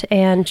that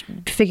and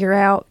figure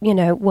out,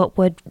 what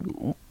would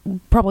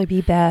probably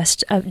be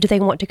best. Do they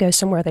want to go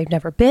somewhere they've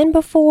never been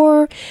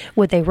before?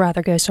 Would they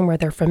rather go somewhere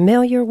they're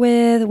familiar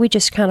with? We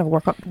just kind of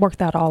work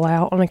that all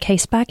out on a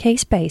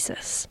case-by-case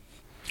basis.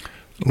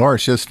 Lara,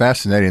 it's just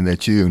fascinating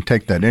that you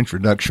take that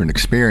introduction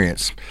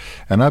experience.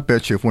 And I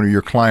bet you if one of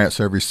your clients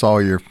ever saw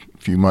you a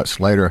few months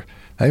later,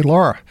 hey,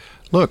 Lara,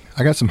 look,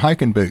 I got some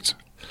hiking boots.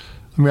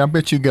 I mean, I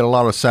bet you get a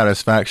lot of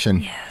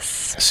satisfaction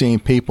seeing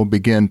people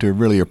begin to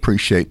really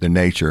appreciate the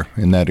nature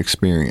in that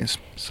experience.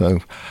 So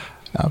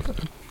I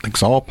think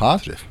it's all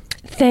positive.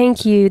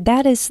 Thank you.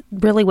 That is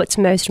really what's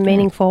most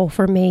meaningful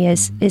for me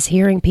is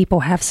hearing people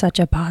have such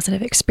a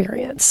positive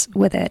experience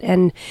with it.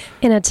 And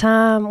in a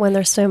time when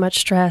there's so much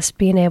stress,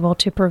 being able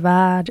to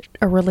provide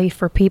a relief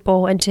for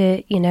people and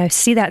to,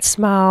 see that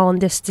smile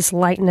and this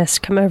lightness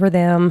come over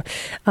them,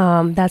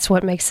 that's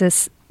what makes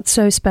this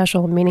so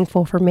special and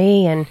meaningful for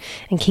me and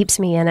keeps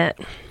me in it.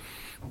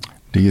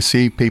 Do you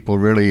see people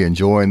really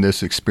enjoying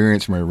this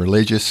experience from a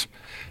religious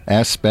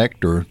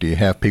aspect, or do you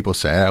have people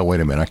say,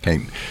 wait a minute, I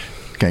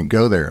can't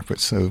go there? But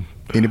so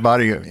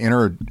anybody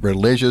enter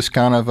religious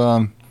kind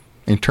of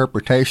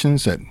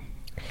interpretations that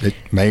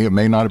may or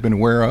may not have been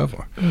aware of?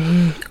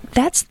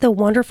 That's the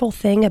wonderful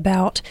thing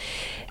about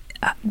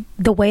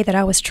the way that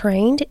I was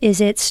trained,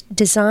 is it's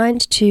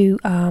designed to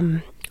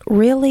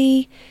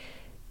really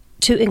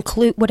to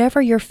include whatever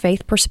your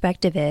faith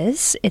perspective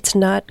is. It's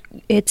not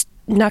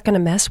going to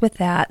mess with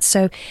that.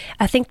 So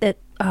I think that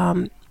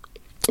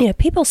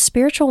people's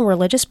spiritual and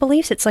religious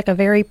beliefs, it's like a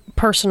very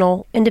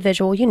personal,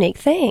 individual, unique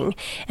thing.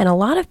 And a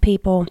lot of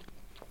people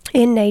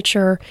in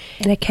nature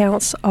and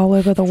accounts all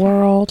over the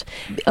world,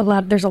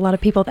 there's a lot of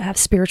people that have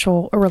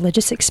spiritual or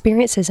religious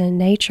experiences in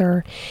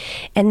nature.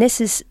 And this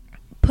is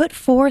put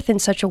forth in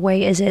such a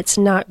way as it's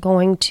not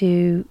going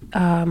to,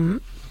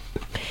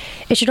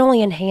 it should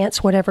only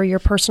enhance whatever your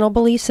personal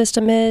belief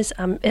system is.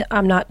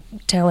 I'm not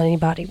telling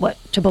anybody what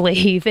to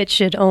believe. It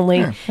should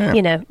only,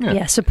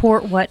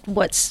 support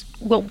what's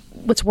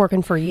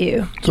working for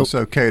you. So it's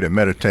okay to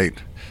meditate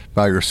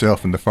by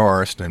yourself in the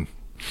forest and.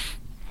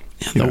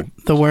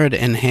 The word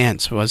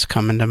enhance was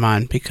coming to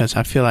mind because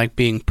I feel like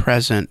being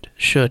present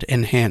should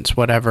enhance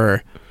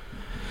whatever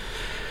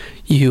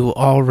you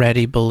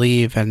already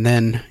believe. And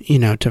then,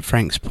 to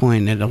Frank's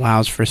point, it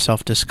allows for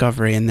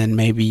self-discovery, and then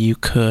maybe you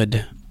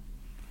could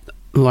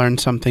learn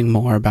something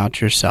more about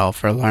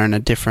yourself or learn a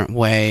different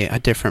way, a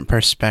different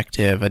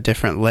perspective, a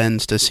different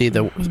lens to see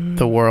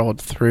the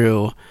world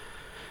through,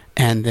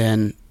 and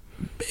then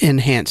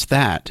enhance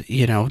that,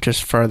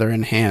 just further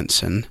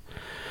enhance. And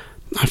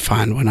I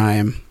find when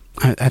I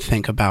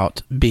think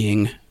about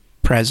being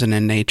present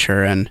in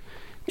nature, and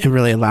it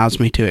really allows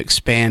me to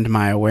expand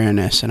my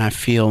awareness, and I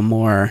feel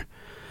more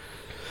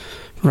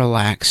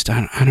relaxed.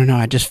 I don't know.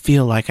 I just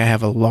feel like I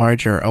have a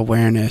larger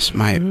awareness.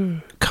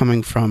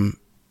 Coming from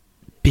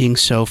being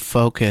so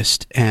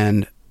focused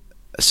and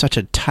such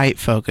a tight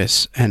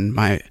focus, and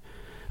my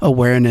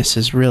awareness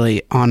is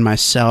really on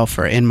myself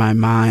or in my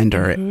mind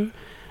or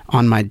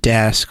on my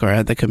desk or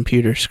at the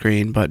computer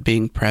screen, but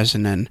being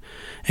present and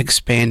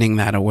expanding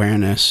that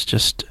awareness,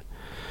 just,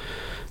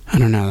 I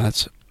don't know,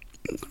 it's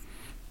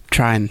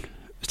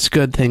a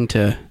good thing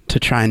to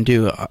try and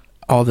do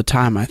all the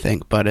time, I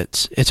think, but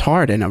it's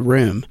hard in a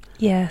room.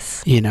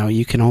 Yes.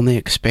 You can only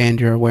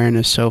expand your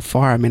awareness so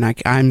far. I mean,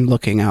 I'm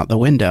looking out the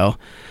window,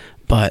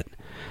 but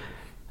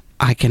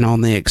I can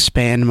only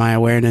expand my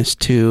awareness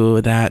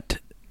to that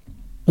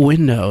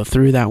window,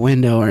 through that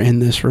window, or in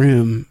this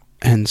room.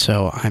 And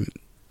so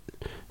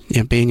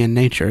being in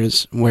nature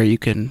is where you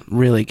can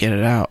really get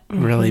it out,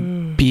 really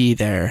be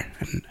there.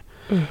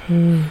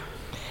 And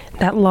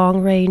that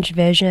long range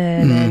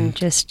vision and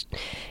just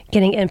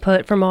getting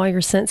input from all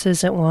your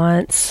senses at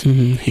once.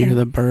 Hear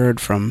the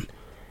bird from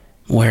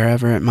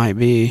wherever it might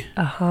be.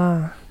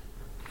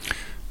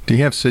 Do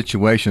you have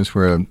situations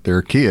where there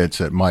are kids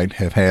that might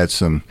have had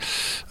some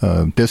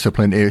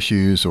discipline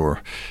issues,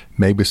 or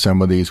maybe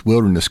some of these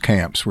wilderness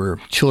camps where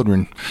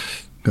children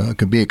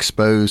could be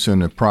exposed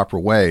in a proper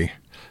way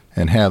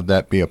and have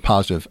that be a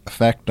positive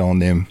effect on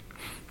them,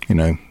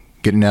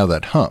 getting out of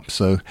that hump?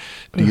 So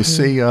do you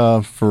see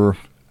for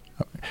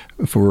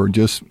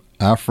just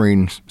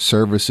offering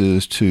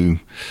services to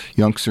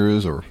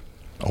youngsters or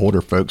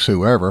older folks,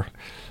 whoever,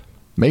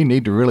 may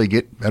need to really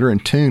get better in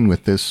tune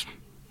with this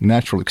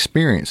natural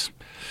experience?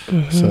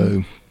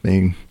 So,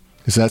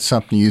 is that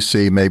something you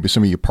see maybe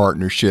some of your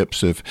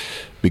partnerships of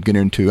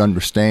beginning to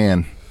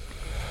understand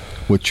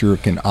what you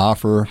can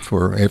offer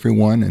for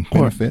everyone and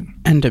benefit?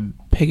 And to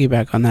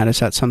piggyback on that, is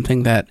that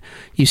something that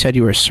you said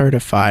you were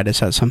certified? Is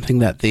that something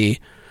that the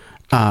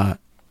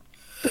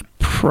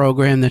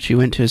program that you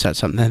went to, is that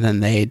something that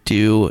then they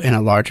do in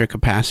a larger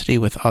capacity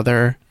with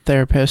other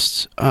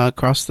therapists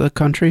across the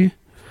country?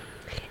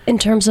 In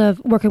terms of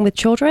working with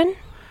children?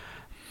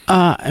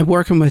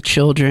 Working with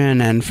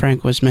children, and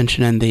Frank was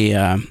mentioning the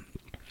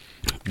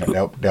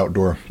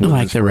outdoor,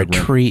 like the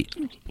retreat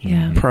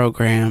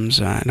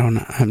programs. I don't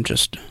know. I'm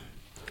just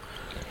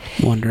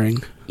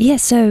wondering. Yeah.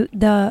 So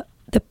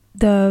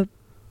the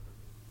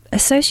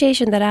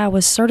association that I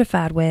was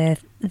certified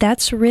with,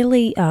 that's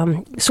really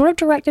sort of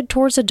directed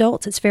towards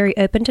adults. It's very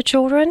open to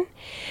children.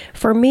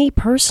 For me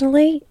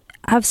personally,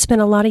 I've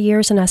spent a lot of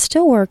years, and I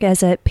still work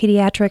as a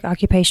pediatric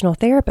occupational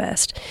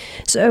therapist.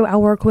 So I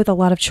work with a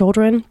lot of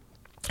children.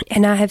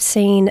 And I have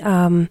seen,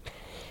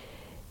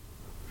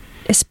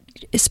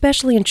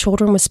 especially in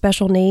children with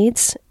special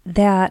needs,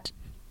 that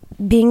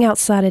being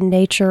outside in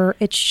nature,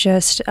 it's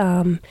just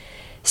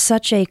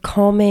such a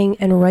calming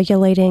and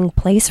regulating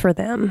place for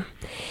them.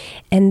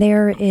 And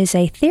there is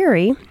a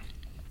theory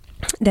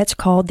that's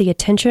called the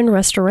attention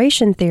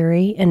restoration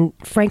theory. And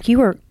Frank, you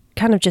were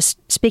kind of just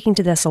speaking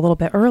to this a little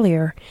bit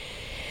earlier.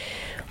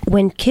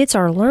 When kids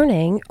are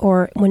learning,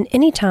 or when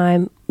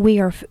anytime we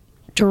are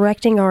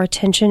directing our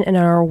attention and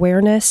our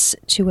awareness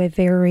to a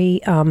very,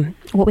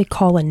 what we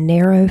call a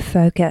narrow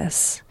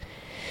focus.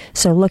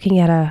 So looking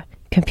at a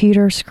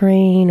computer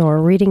screen or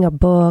reading a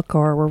book,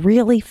 or we're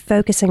really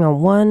focusing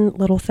on one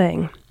little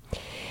thing.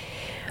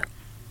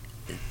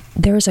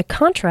 There's a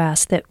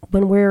contrast that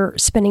when we're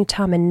spending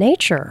time in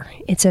nature,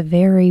 it's a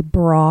very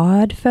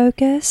broad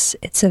focus.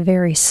 It's a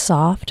very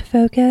soft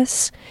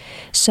focus.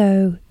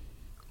 So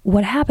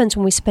what happens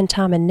when we spend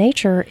time in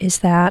nature is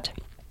that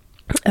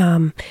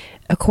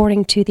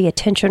according to the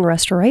attention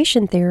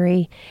restoration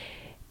theory,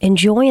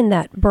 enjoying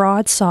that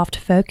broad, soft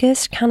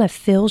focus kind of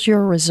fills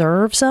your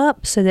reserves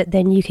up so that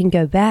then you can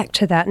go back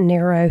to that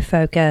narrow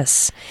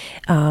focus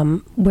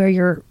where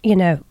your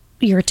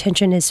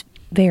attention is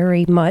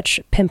very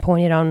much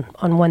pinpointed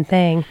on one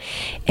thing.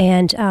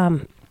 And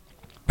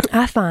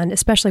I find,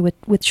 especially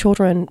with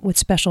children with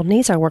special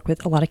needs, I work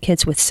with a lot of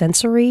kids with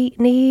sensory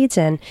needs,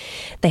 and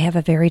they have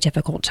a very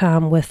difficult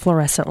time with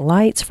fluorescent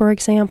lights, for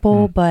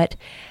example, but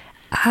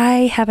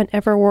I haven't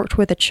ever worked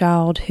with a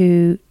child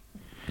who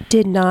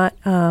did not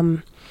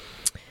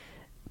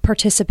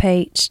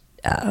participate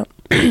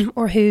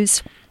or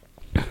whose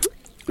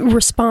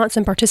response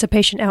and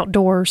participation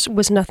outdoors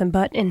was nothing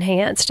but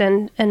enhanced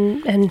and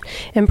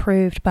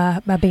improved by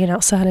being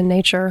outside in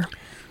nature.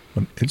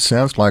 It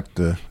sounds like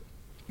it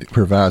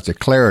provides a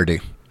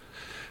clarity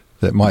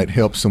that might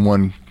help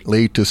someone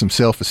lead to some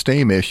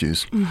self-esteem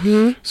issues.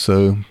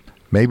 So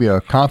maybe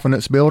a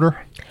confidence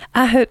builder?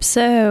 I hope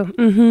so.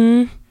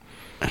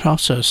 It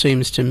also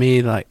seems to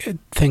me like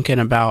thinking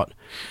about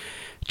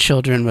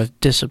children with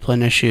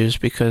discipline issues,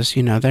 because,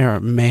 there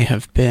may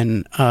have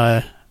been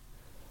an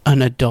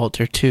adult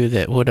or two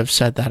that would have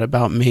said that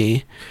about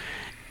me,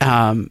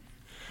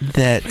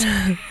 that,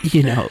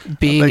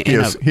 being I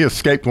think he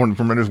escaped one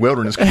from his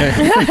wilderness camp.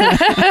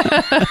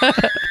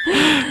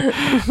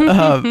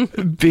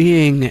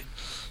 Being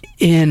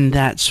in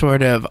that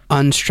sort of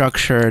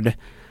unstructured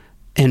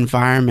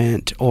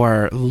environment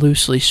or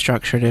loosely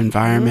structured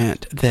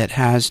environment that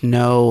has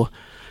no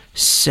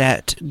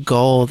set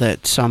goal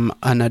that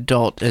an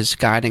adult is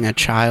guiding a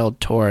child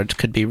towards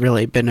could be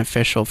really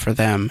beneficial for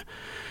them,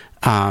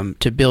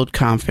 to build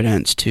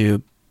confidence,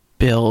 to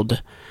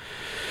build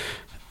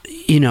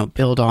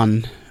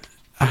on,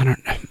 I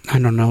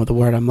don't know the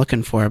word I'm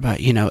looking for, but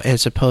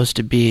as opposed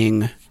to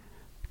being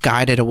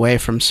guided away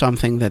from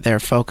something that they're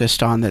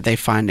focused on that they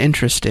find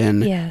interest in,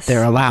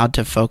 they're allowed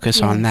to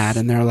focus on that,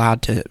 and they're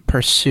allowed to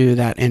pursue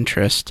that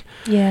interest.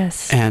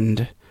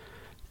 And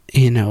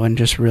and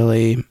just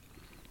really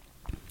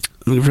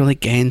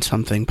gain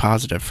something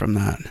positive from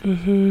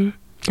that.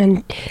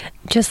 And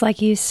just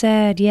like you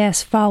said,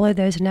 yes, follow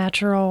those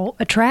natural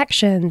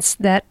attractions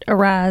that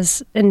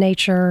arise in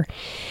nature.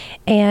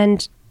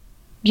 And,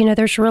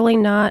 there's really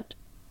not,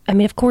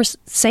 of course,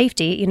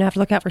 safety, you have to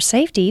look out for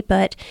safety,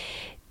 but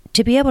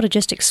to be able to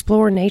just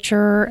explore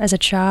nature as a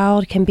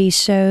child can be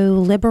so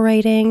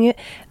liberating.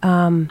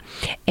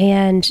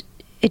 And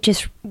it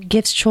just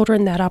gives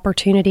children that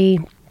opportunity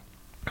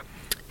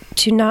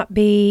to not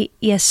be,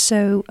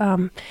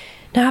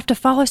 not have to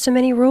follow so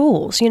many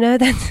rules.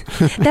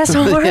 That's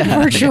hard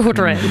for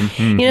children.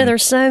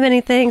 There's so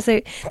many things.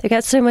 They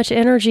got so much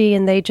energy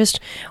and they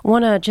just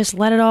want to just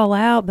let it all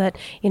out. But,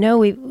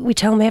 we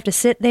tell them they have to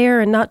sit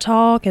there and not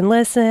talk and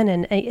listen.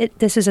 And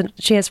this is a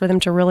chance for them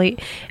to really,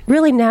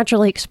 really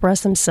naturally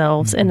express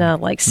themselves in a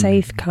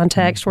safe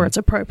context where it's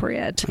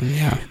appropriate.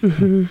 Yeah.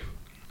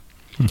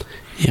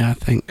 Yeah, I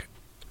think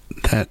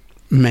that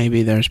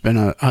maybe there's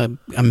been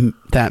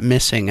that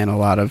missing in a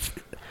lot of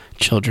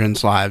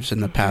children's lives in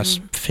the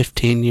past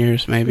 15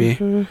 years,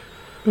 maybe.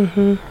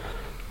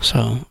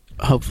 So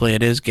hopefully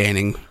it is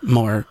gaining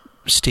more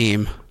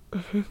steam.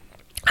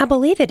 I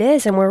believe it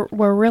is, and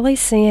we're really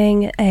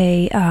seeing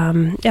a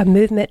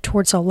movement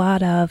towards a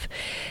lot of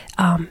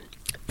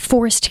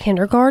forest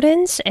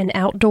kindergartens and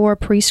outdoor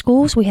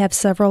preschools. We have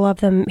several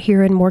of them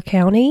here in Moore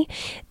County,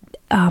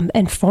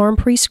 and farm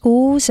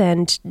preschools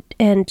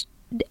and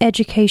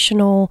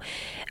educational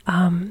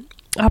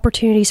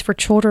opportunities for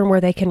children where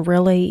they can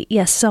really,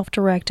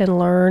 self-direct and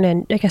learn,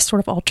 and I guess sort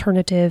of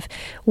alternative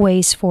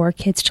ways for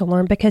kids to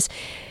learn, because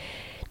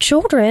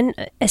children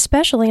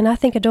especially, and I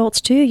think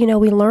adults too,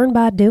 we learn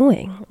by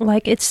doing.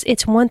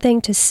 It's one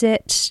thing to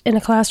sit in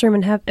a classroom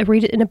and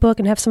read it in a book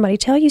and have somebody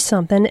tell you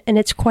something, and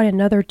it's quite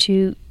another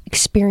to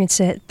experience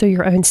it through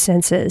your own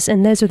senses.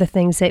 And those are the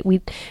things that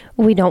we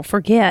don't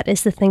forget,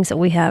 is the things that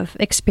we have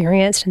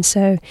experienced. And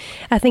so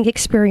I think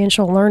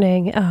experiential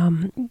learning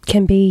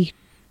can be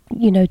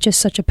just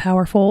such a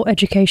powerful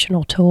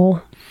educational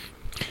tool.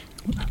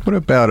 What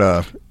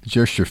about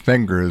just your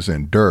fingers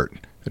and dirt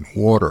and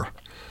water,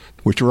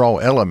 which are all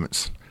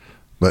elements,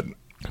 but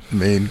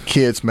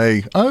kids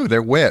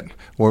they're wet,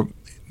 or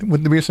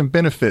would there be some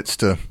benefits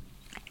to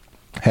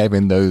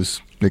having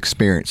those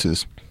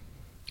experiences?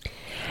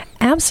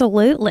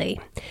 Absolutely.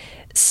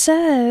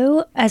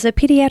 So, as a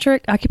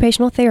pediatric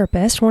occupational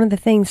therapist, one of the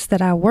things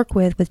that I work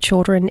with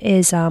children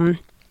is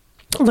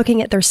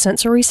looking at their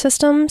sensory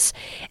systems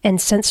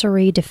and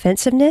sensory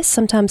defensiveness.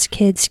 Sometimes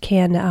kids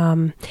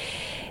can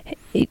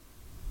be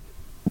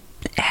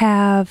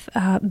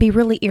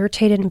really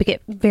irritated and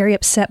get very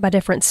upset by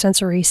different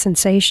sensory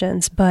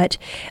sensations. But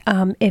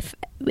and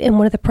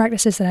one of the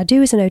practices that I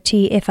do as an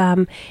OT,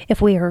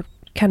 if we are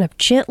kind of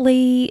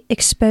gently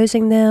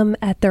exposing them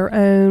at their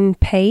own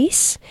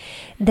pace,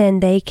 then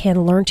they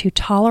can learn to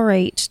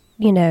tolerate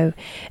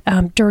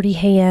dirty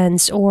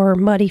hands or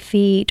muddy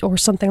feet or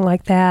something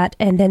like that.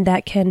 And then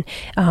that can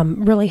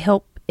really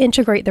help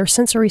integrate their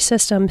sensory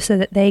system so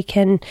that they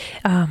can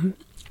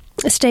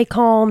stay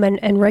calm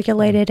and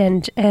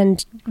regulated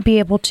and be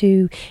able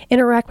to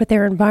interact with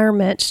their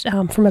environment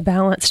from a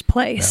balanced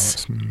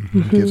place.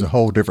 Gives a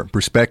whole different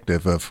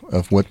perspective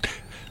of what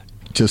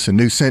just a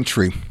new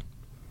century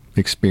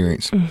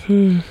experience.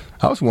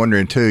 I was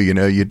wondering too,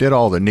 you did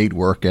all the neat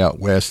work out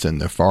west in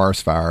the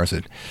forest fires,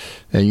 and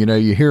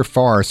you hear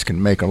forests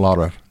can make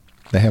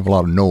they have a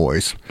lot of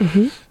noise.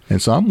 And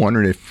so I'm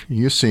wondering if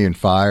you're seeing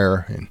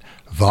fire and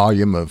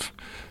volume of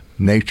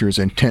nature's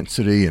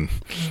intensity, and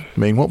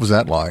what was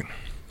that like?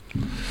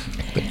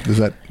 Is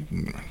that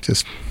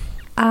just...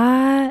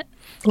 I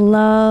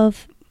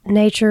love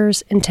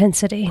nature's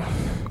intensity.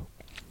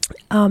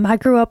 I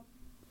grew up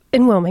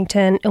in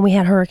Wilmington, and we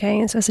had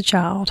hurricanes as a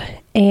child,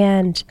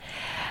 and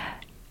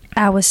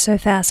I was so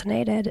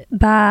fascinated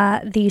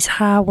by these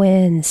high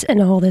winds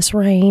and all this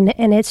rain,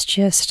 and it's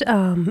just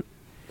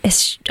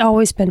it's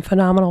always been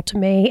phenomenal to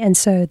me. And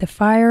so the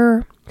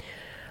fire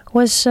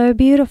was so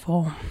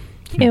beautiful.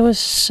 It was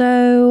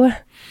so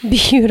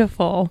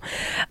beautiful,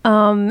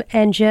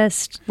 and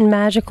just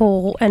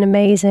magical and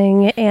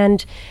amazing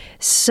and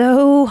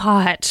so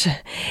hot.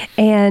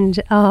 And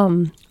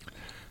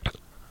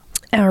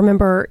I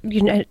remember,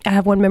 I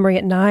have one memory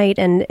at night,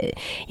 and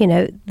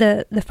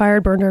the fire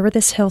had burned over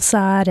this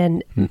hillside,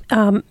 and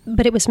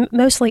but it was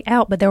mostly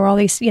out. But there were all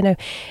these,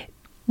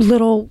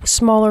 little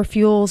smaller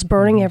fuels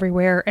burning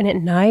everywhere. And at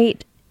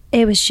night,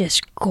 it was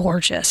just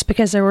gorgeous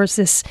because there was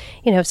this,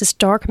 it was this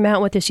dark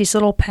mountain with these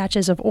little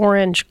patches of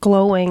orange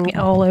glowing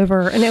all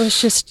over. And it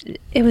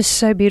was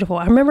so beautiful.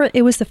 I remember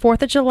it was the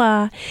 4th of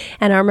July,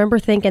 and I remember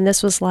thinking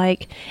this was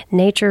like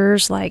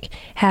nature's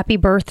happy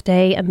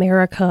birthday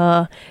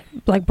America,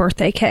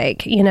 birthday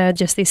cake,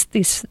 just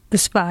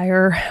this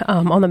fire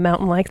on the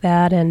mountain like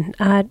that. And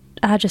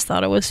I just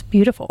thought it was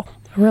beautiful.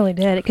 I really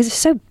did, because it's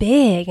so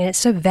big and it's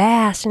so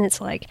vast and it's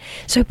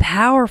so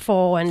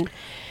powerful. And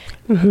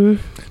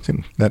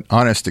that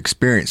honest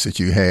experience that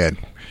you had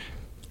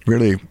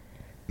really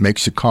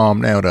makes you calm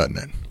now,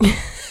 doesn't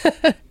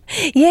it?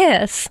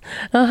 Yes.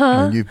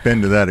 And you've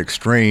been to that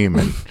extreme,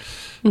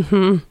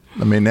 and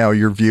now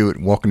your view at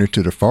walking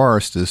into the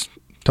forest is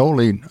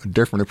totally a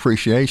different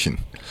appreciation.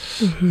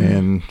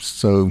 And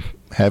so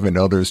having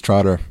others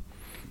try to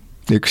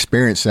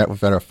experience that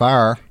without a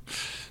fire,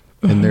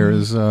 and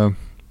there's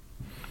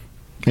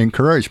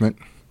encouragement.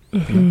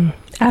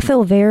 I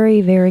feel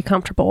very, very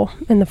comfortable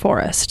in the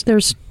forest.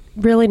 There's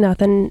really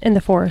nothing in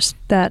the forest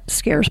that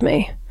scares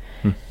me.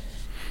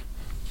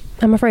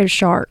 I'm afraid of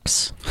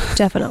sharks,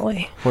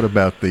 definitely. What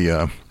about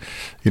the,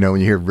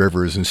 when you hear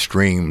rivers and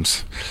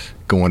streams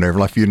going over,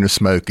 like you're in the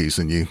Smokies,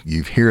 and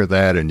you hear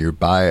that and you're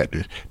by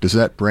it, does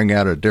that bring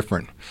out a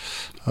different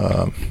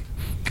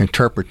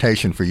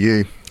interpretation for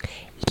you?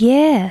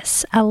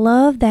 Yes, I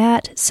love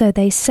that. So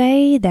they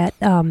say that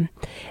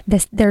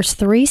there's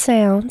 3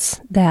 sounds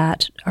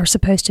that are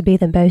supposed to be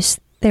the most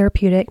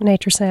therapeutic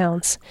nature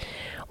sounds.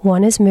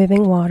 One is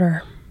moving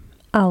water.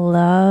 I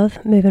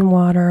love moving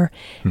water.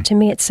 To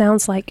me, it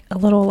sounds like a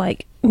little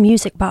like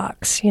music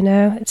box,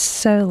 It's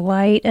so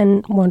light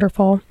and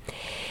wonderful.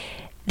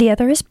 The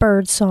other is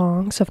bird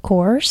songs, of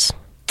course.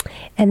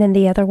 And then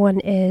the other one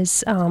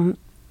is,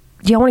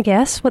 do y'all want to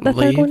guess what the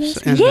third one is?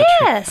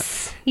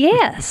 Yes.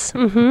 Yes.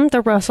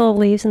 The rustle of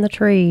leaves in the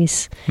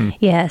trees.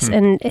 Yes.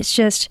 And it's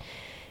just,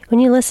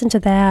 when you listen to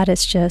that,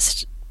 it's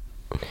just,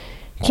 you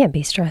can't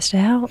be stressed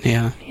out.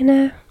 Yeah.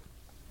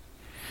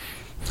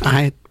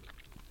 I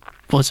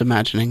was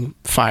imagining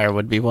fire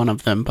would be one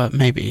of them, but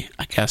maybe,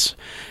 I guess,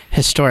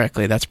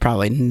 historically, that's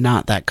probably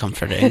not that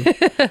comforting.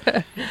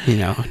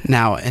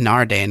 Now in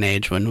our day and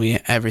age when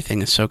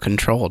everything is so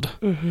controlled,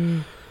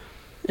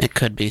 it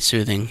could be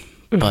soothing.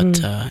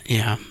 But, I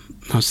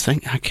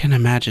can't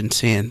imagine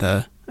seeing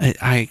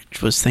I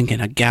was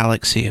thinking a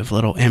galaxy of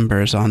little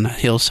embers on the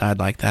hillside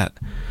like that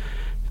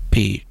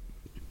be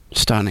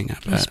stunning.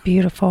 It's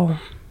beautiful.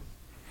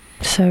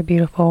 So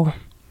beautiful.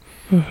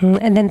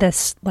 And then the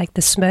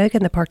smoke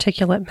and the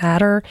particulate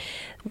matter,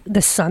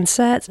 the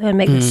sunsets, and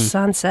make the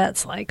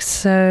sunsets like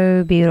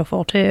so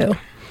beautiful too.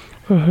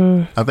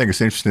 I think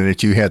it's interesting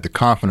that you had the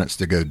confidence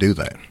to go do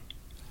that.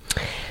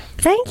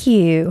 Thank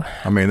you.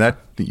 I mean, that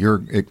your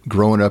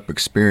growing up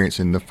experience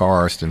in the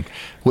forest, and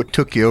what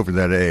took you over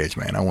that edge,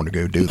 man? I want to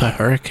go do that. The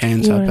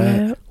hurricanes, I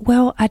bet.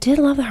 Well, I did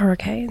love the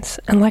hurricanes,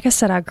 and like I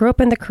said, I grew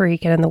up in the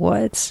creek and in the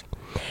woods.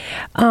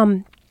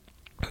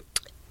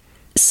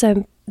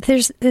 So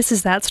this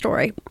is that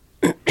story.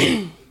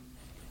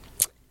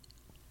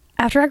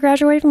 After I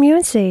graduated from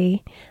UNC,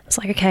 I was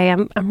like, okay,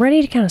 I'm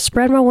ready to kind of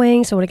spread my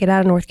wings. I want to get out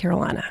of North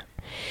Carolina.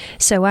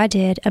 So I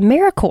did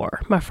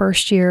AmeriCorps my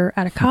first year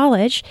out of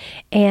college,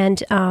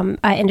 and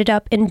I ended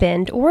up in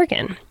Bend,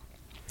 Oregon.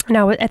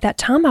 Now, at that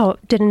time, I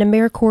did an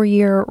AmeriCorps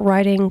year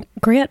writing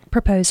grant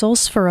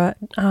proposals for a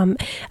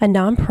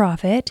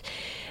nonprofit,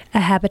 a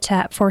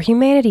Habitat for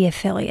Humanity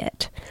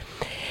affiliate.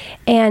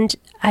 And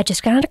I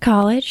just got out of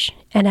college,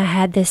 and I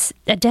had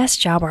a desk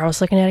job where I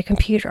was looking at a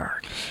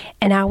computer,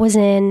 and I was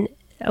in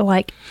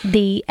like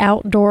the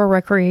outdoor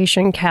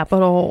recreation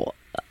capital.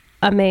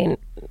 I mean,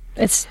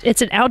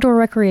 it's an outdoor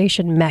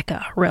recreation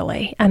mecca,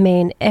 really. I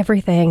mean,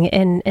 everything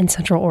in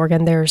Central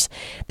Oregon. There's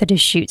the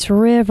Deschutes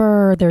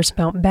River, there's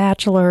Mount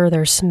Bachelor,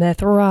 there's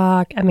Smith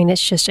Rock. I mean,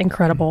 it's just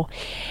incredible.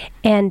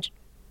 And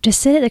to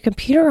sit at the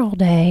computer all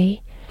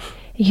day,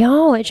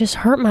 y'all, it just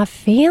hurt my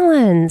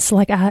feelings.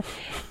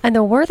 And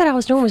the work that I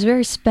was doing was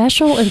very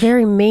special and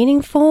very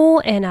meaningful,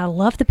 and I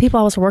loved the people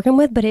I was working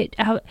with, but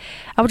I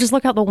would just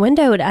look out the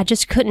window and I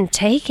just couldn't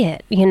take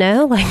it,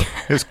 Like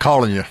it's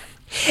calling you.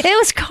 It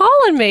was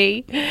calling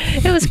me.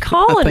 It was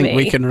calling me. I think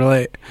we can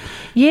relate.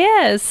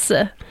 Yes.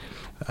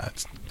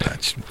 That's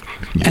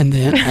and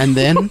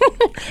then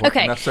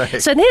okay.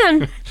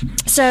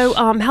 So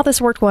how this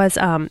worked was,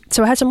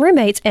 so I had some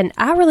roommates, and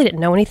I really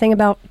didn't know anything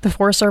about the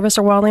Forest Service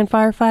or wildland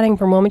firefighting.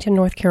 From Wilmington,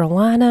 North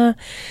Carolina,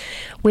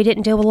 we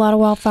didn't deal with a lot of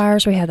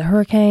wildfires. We had the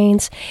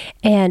hurricanes,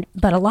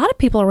 but a lot of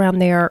people around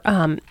there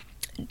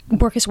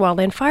work as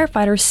wildland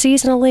firefighters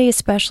seasonally,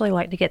 especially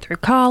like to get through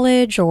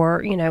college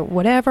or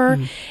whatever.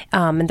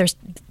 And there's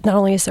not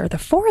only is there the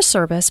Forest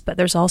Service, but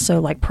there's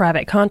also like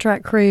private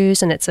contract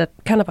crews, and it's a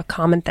kind of a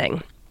common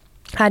thing.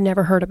 I'd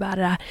never heard about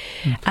it.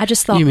 I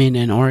just thought. You mean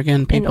in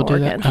Oregon people do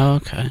that?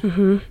 Oh,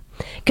 okay.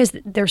 Because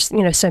there's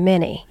so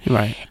many,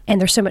 right? And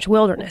there's so much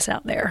wilderness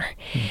out there,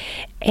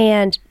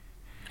 and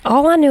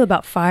all I knew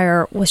about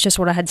fire was just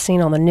what I had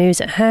seen on the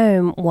news at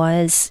home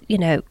was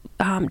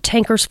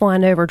tankers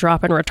flying over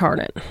dropping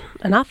retardant,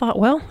 and I thought,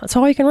 well, that's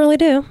all you can really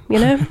do,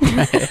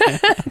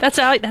 that's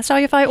how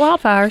you fight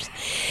wildfires.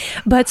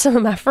 But some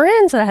of my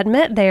friends that I had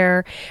met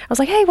there, I was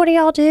like, hey, what do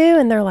y'all do?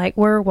 And they're like,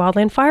 we're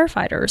wildland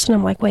firefighters. And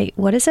I'm like, wait,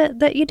 what is it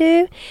that you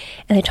do?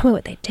 And they told me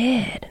what they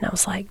did, and I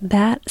was like,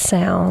 that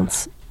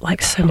sounds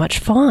like so much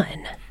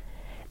fun.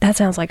 That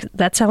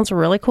sounds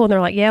really cool. And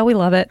they're like, yeah, we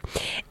love it.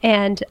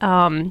 And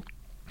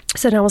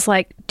so then I was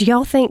like, do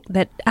y'all think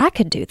that I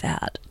could do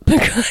that?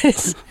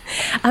 Because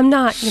I'm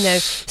not,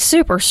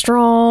 super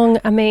strong.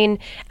 I mean,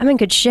 I'm in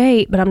good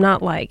shape, but I'm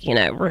not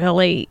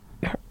really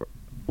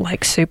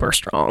like super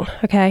strong.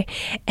 Okay.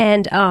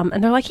 And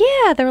they're like,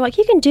 yeah,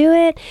 you can do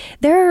it.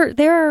 There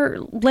are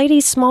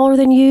ladies smaller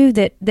than you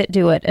that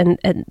do it. And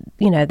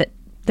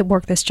that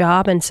work this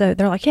job. And so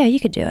they're like, yeah, you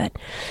could do it.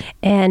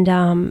 And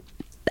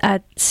I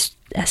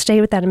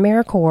stayed with that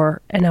AmeriCorps,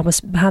 and I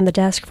was behind the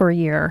desk for a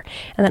year.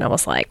 And then I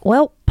was like,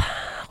 well,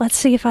 let's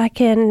see if I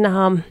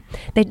can,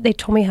 they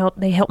told me how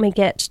they helped me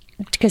get,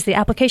 because the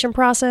application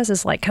process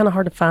is like kind of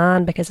hard to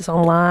find because it's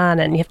online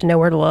and you have to know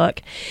where to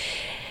look.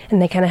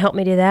 And they kind of helped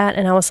me do that.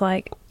 And I was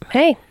like,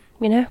 hey,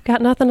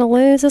 got nothing to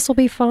lose. This will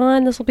be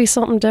fun. This will be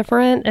something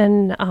different.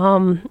 And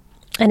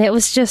it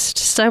was just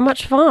so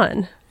much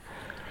fun.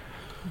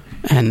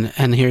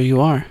 And here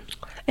you are.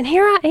 And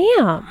here I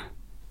am.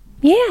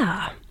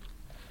 Yeah.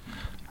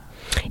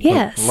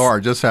 Yes. Well, Lara, I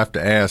just have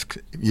to ask,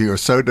 you are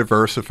so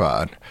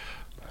diversified.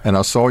 And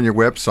I saw on your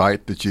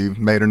website that you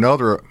made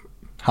another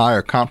high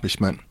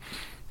accomplishment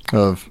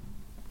of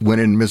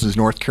winning Mrs.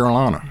 North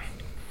Carolina.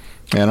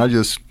 And I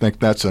just think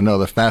that's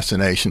another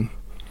fascination.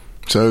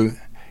 So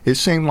it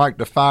seemed like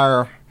the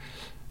fire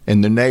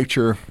and the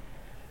nature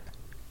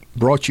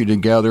brought you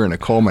together in a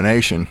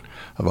culmination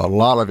of a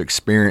lot of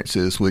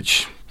experiences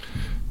which,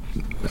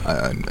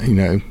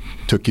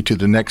 took you to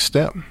the next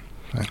step.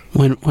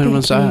 When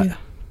was that?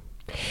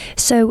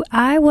 So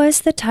I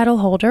was the title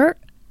holder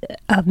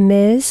of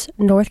Ms.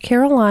 North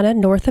Carolina,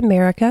 North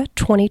America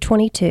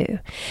 2022.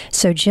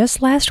 So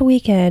just last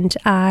weekend,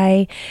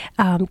 I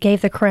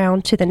gave the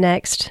crown to the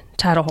next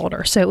title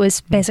holder. So it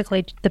was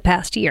basically the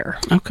past year.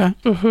 Okay.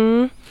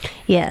 Mm-hmm.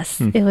 Yes,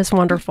 it was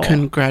wonderful.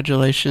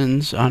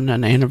 Congratulations on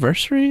an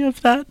anniversary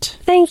of that.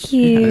 Thank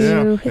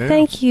you. Yeah.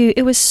 Thank you.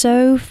 It was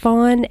so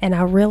fun, and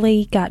I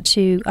really got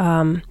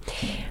to...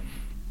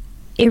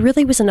 it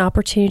really was an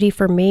opportunity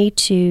for me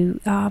to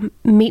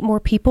meet more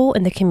people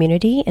in the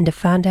community and to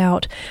find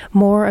out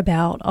more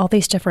about all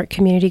these different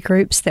community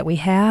groups that we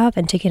have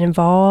and to get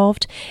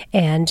involved.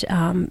 And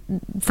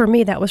for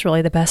me, that was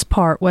really the best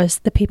part, was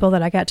the people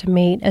that I got to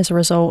meet as a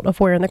result of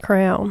wearing the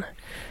crown.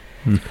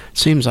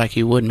 Seems like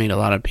you would meet a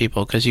lot of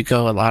people because you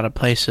go a lot of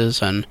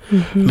places. And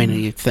I mean,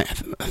 you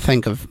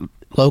think of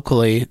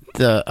locally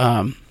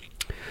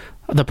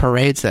the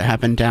parades that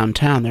happen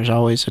downtown. There's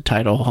always a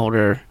title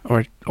holder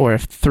or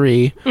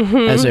three,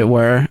 as it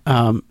were,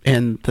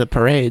 in the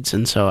parades.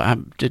 And so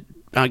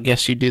I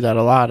guess you do that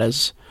a lot,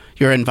 as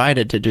you're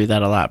invited to do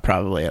that a lot,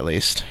 probably, at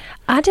least.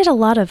 I did a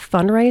lot of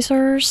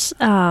fundraisers.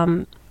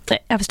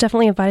 I was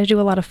definitely invited to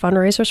do a lot of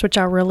fundraisers, which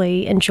I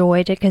really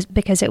enjoyed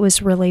because it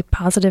was really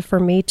positive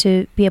for me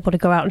to be able to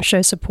go out and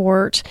show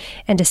support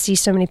and to see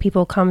so many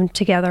people come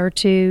together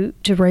to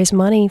raise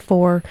money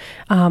for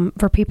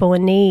people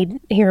in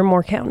need here in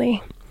Moore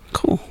County.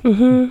 Cool.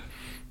 Mm-hmm.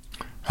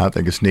 I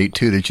think it's neat,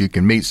 too, that you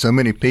can meet so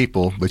many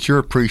people, but your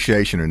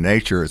appreciation of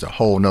nature is a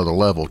whole nother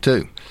level,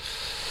 too.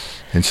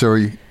 And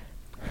so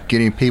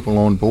getting people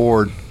on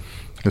board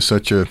is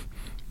such a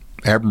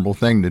admirable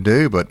thing to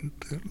do, but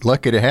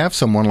lucky to have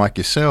someone like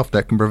yourself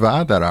that can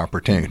provide that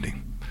opportunity.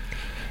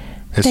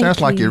 It sounds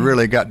like you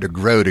really got to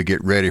grow to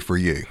get ready for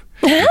you.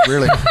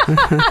 Really,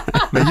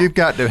 but you've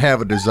got to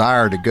have a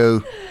desire to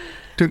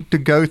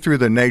go through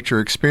the nature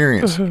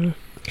experience.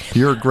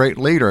 You're a great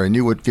leader, and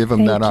you would give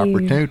them that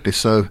opportunity.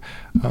 So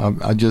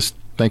I just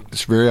think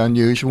it's very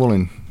unusual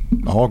and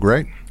all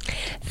great.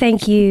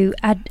 Thank you.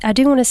 I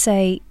do want to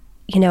say,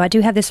 I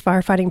do have this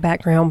firefighting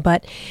background,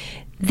 but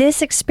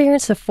this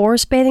experience, the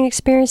forest bathing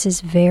experience,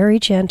 is very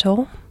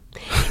gentle.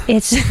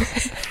 It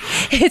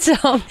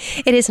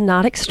is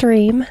not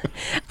extreme.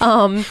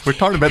 We're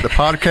talking about the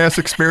podcast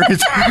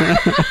experience.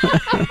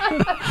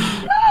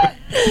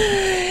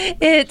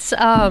 It's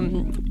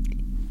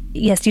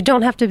yes, you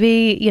don't have to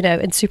be,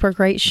 in super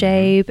great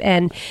shape,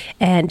 and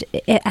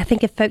I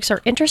think if folks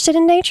are interested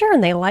in nature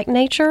and they like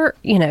nature,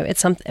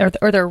 it's something,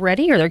 or they're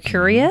ready or they're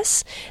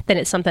curious, then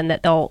it's something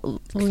that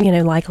they'll,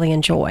 likely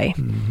enjoy.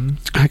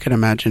 I can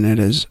imagine it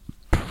is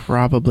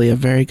probably a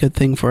very good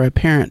thing for a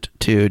parent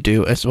to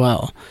do as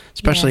well,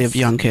 especially of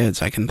young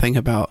kids. I can think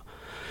about,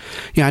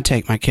 I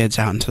take my kids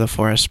out into the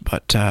forest,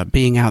 but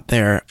being out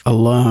there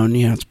alone,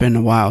 it's been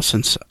a while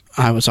since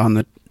I was on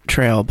the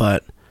trail,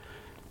 but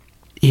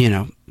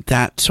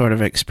that sort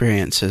of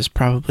experience is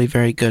probably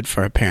very good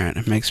for a parent.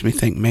 It makes me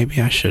think maybe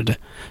I should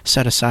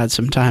set aside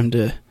some time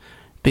to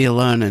be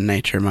alone in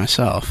nature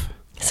myself.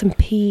 Some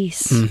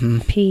peace.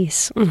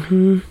 Peace.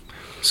 Mm-hmm.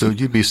 So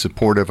you'd be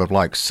supportive of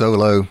like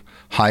solo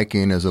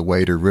hiking as a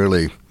way to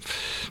really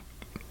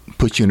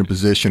put you in a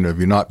position of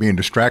you're not being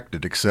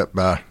distracted except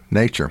by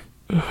nature.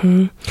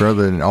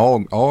 Rather than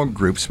all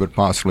groups, but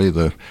possibly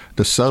the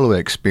solo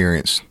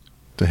experience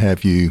to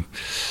have you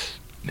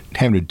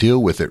having to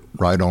deal with it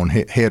right on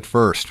head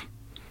first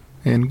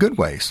in good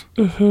ways.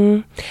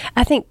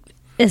 I think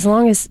as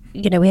long as,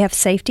 we have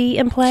safety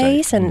in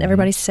place and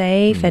everybody's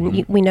safe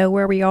and we know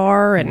where we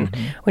are and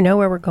we know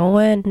where we're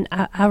going,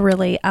 I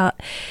really,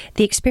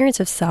 the experience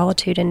of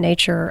solitude in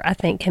nature, I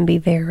think, can be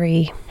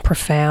very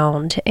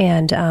profound.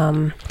 And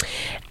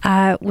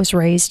I was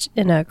raised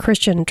in a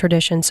Christian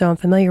tradition, so I'm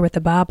familiar with the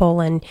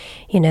Bible. And,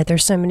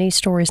 there's so many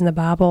stories in the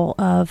Bible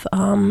of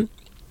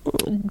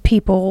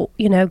people,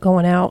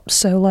 going out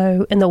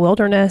solo in the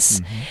wilderness,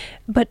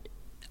 but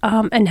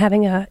and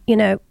having a,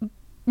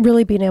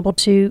 really being able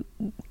to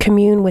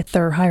commune with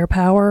their higher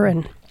power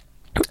and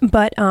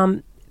But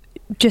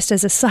just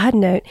as a side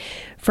note,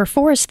 for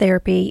forest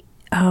therapy,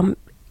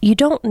 you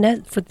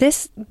don't for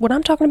this, what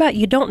I'm talking about,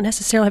 you don't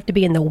necessarily have to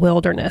be in the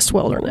wilderness.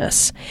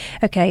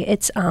 Okay,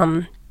 it's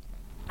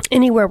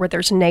anywhere where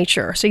there's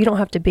nature, so you don't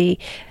have to be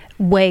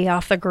way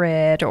off the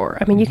grid, or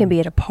you can be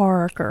at a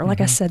park, or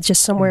like I said,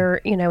 just somewhere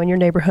in your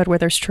neighborhood where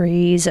there's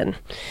trees and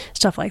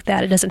stuff like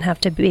that. It doesn't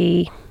have to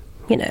be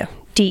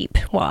deep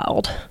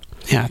wild.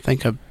 Yeah,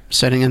 think of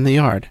sitting in the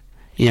yard.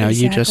 Exactly.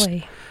 You just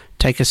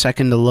take a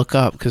second to look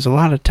up, because a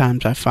lot of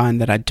times I find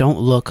that I don't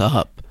look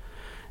up,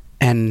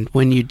 and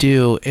when you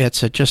do,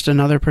 it's just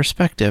another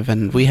perspective.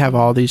 And we have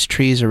all these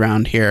trees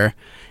around here,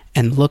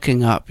 and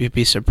looking up, you'd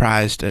be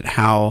surprised at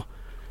how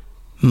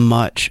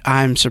much,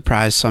 I'm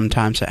surprised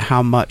sometimes at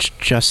how much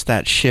just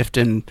that shift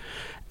in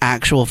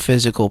actual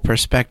physical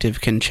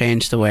perspective can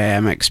change the way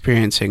I'm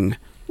experiencing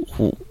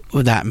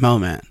that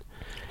moment.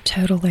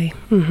 Totally.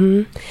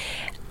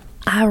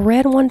 I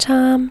read one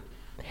time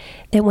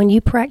that when you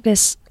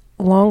practice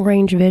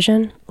long-range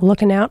vision,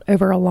 looking out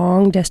over a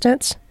long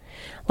distance,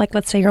 like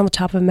let's say you're on the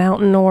top of a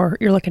mountain or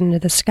you're looking into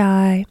the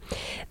sky,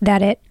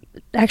 that it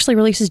actually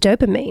releases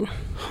dopamine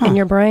in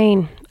your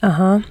brain.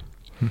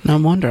 No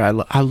wonder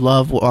I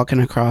love walking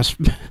across.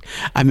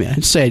 I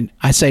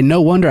say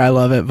no wonder I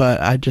love it, but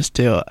I just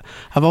do.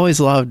 I've always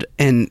loved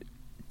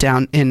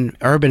down in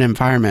urban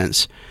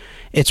environments.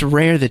 It's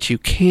rare that you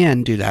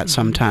can do that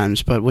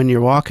sometimes, but when you're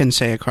walking,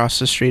 say, across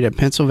the street in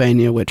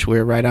Pennsylvania, which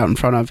we're right out in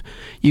front of,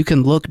 you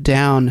can look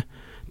down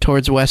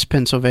towards West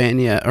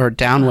Pennsylvania, or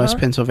down West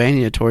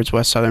Pennsylvania towards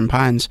West Southern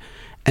Pines,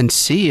 and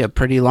see a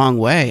pretty long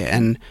way.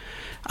 And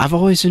I've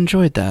always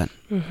enjoyed that.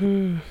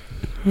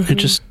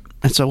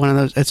 It's one of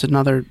those. It's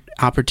another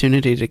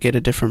opportunity to get a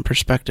different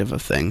perspective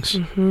of things.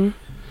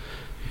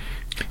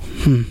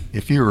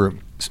 If you were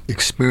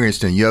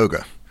experienced in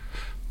yoga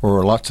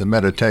or lots of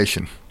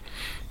meditation,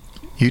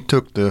 you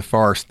took the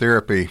forest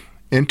therapy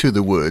into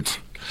the woods,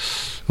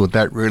 would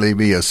that really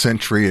be a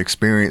sensory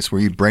experience where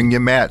you bring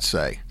your mat,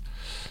 say,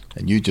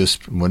 and you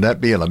would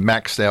that be a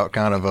maxed out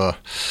kind of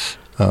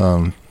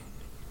a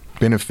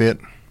benefit?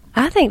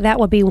 I think that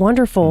would be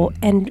wonderful.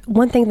 And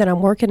one thing that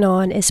I'm working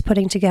on is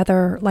putting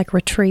together like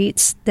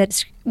retreats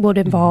that would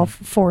involve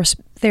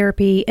forest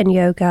therapy and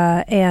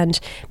yoga and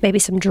maybe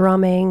some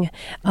drumming,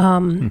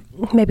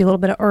 maybe a little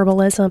bit of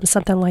herbalism,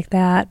 something like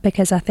that,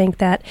 because I think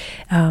that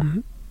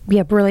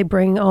really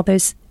bring all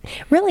those,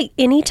 really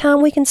any time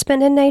we can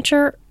spend in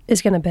nature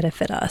is going to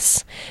benefit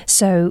us.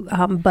 So,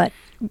 but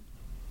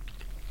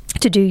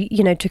to do,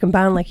 to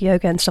combine like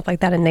yoga and stuff like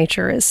that in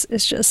nature is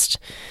just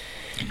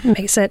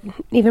makes it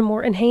even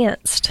more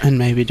enhanced. And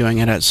maybe doing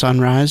it at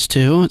sunrise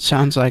too. It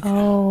sounds like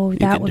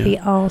that would be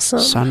awesome.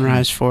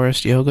 Sunrise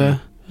forest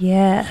yoga.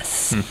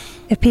 Yes.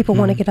 If people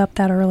want to get up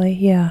that early,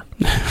 yeah.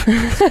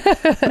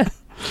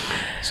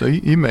 So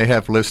you may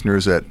have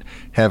listeners that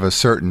have a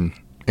certain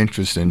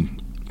interest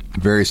in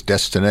various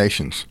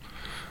destinations.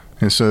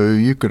 And so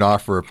you could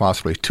offer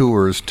possibly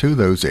tours to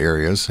those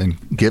areas and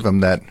give them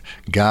that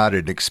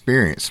guided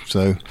experience.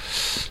 So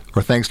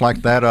are things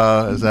like that,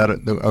 is that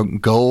a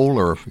goal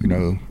or,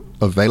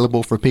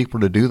 available for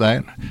people to do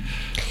that?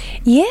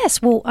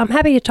 Yes. Well, I'm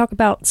happy to talk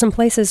about some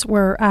places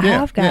where I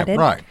have guided.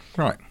 Yeah,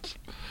 right.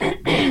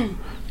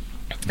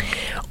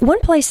 One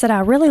place that I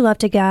really love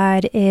to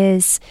guide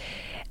is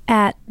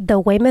at the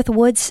Weymouth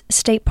Woods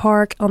State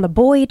Park on the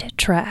Boyd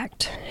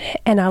Tract.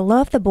 And I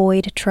love the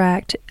Boyd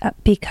Tract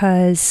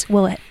because,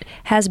 it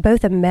has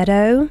both a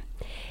meadow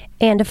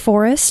and a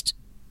forest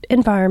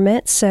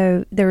environment.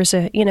 So there's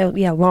a,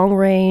 long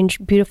range,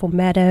 beautiful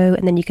meadow,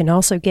 and then you can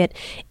also get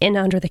in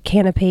under the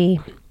canopy.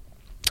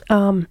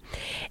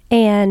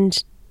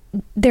 And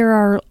there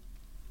are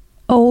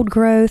old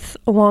growth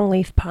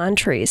longleaf pine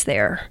trees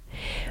there,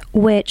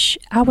 which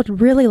I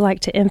would really like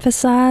to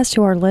emphasize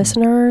to our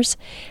listeners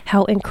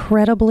how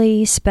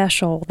incredibly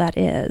special that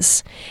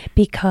is,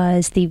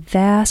 because the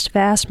vast,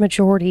 vast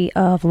majority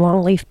of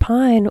longleaf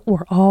pine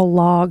were all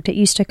logged. It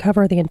used to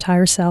cover the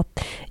entire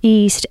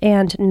southeast,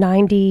 and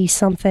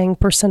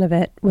 90-something% of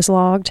it was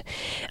logged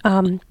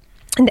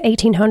in the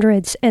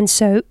 1800s. And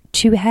so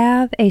to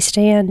have a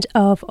stand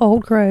of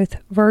old growth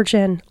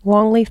virgin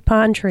longleaf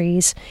pine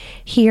trees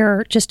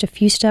here just a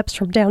few steps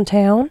from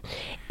downtown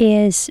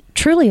is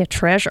truly a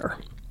treasure,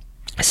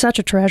 such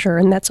a treasure.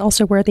 And that's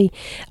also where the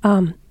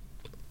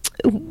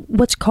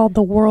what's called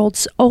the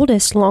world's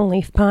oldest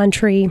longleaf pine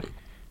tree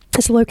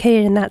is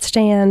located, in that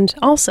stand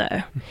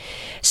also.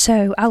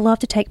 So I love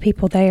to take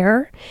people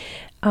there.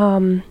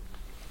 In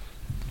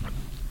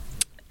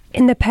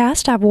the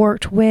past, I've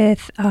worked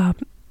with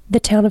the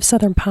town of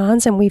Southern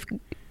Pines, and we've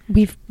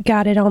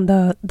got it on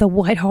the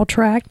Whitehall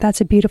Tract. That's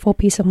a beautiful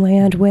piece of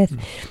land with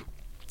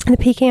the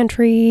pecan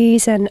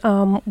trees, and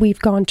we've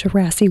gone to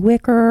Rassy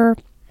Wicker.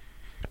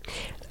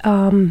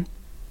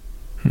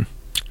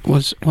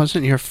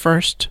 Wasn't your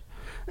first?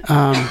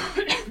 I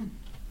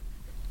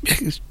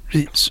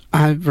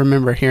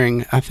remember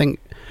hearing. I think,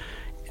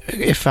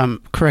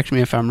 correct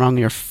me if I'm wrong.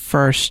 Your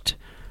first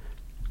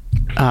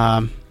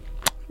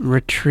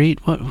retreat.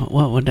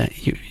 What would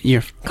that?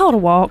 Your Called a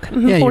walk.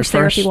 yeah, Horse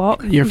therapy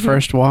walk. Your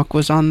first walk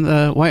was on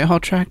the Whitehall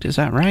Tract. Is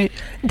that right?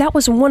 That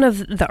was one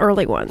of the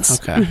early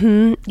ones.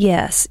 Okay.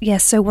 Yes.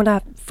 So when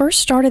I first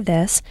started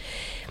this,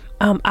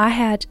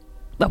 I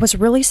was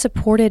really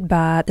supported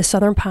by the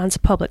Southern Pines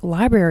Public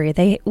Library.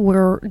 They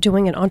were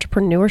doing an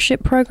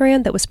entrepreneurship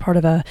program that was part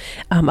of a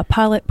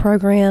pilot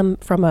program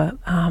from a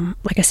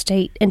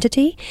state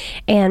entity,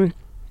 and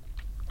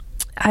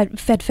I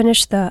had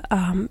finished the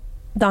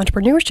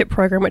entrepreneurship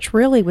program, which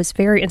really was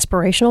very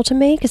inspirational to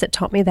me because it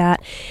taught me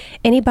that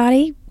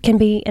anybody can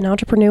be an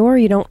entrepreneur.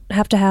 You don't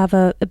have to have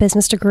a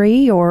business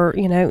degree, or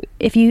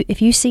if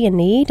you see a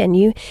need and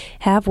you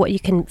have what you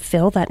can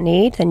fill that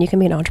need, then you can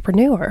be an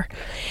entrepreneur.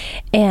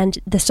 And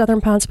the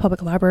Southern Pines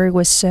Public Library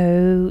was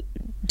so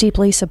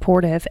deeply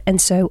supportive, and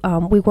so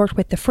we worked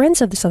with the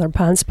Friends of the Southern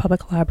Pines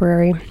Public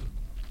Library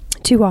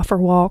to offer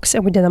walks,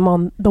 and we did them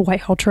on the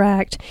Whitehall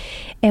Tract,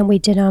 and we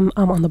did them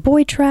on the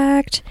Boyd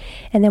Tract,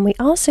 and then we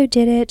also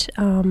did it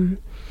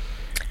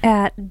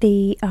at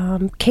the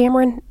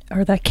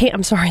the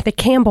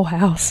Campbell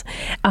House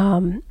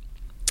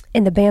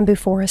in the bamboo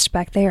forest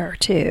back there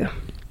too.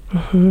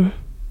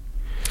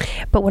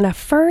 But when I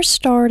first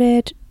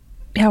started,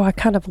 how I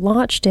kind of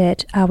launched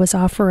it, I was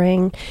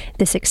offering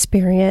this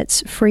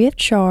experience free of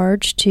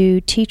charge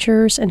to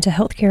teachers and to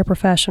healthcare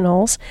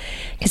professionals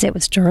because it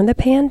was during the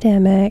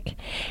pandemic,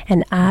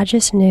 and I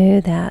just knew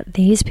that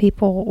these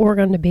people were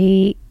going to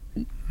be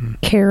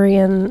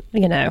carrying,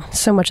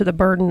 so much of the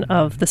burden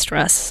of the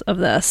stress of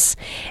this.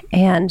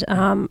 And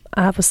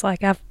I was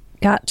like, I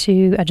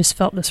just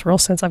felt this real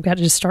sense, I've got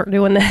to just start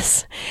doing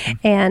this.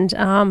 And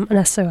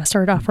so I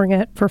started offering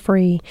it for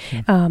free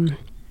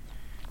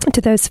to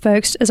those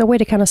folks as a way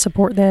to kind of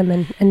support them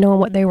and knowing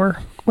what they were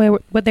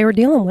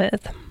dealing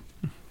with.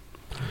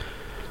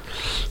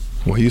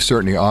 Well, you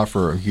certainly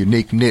offer a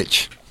unique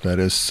niche. That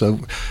is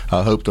so.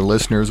 I hope the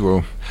listeners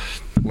will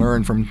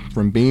learn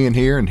from being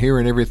here and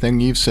hearing everything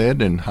you've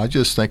said, and I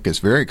just think it's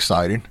very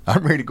exciting.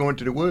 I'm ready to go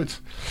into the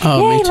woods.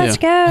 Oh, yay, me too. Let's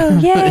go.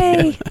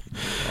 Yay.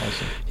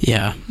 Awesome.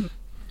 Yeah.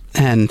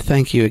 And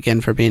thank you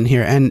again for being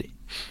here. And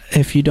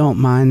if you don't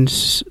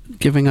mind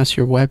giving us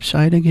your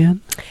website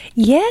again?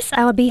 Yes,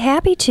 I would be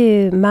happy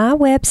to. My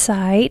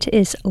website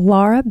is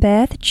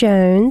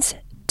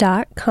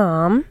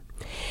larabethjones.com.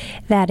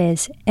 That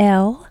is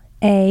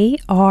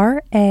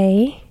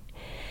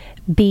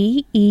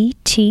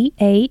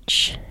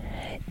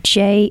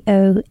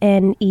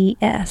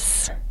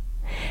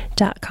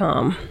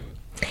LARABETHJONES.com.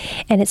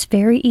 And it's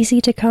very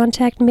easy to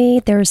contact me.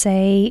 There's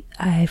a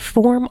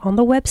form on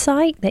the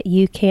website that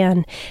you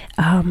can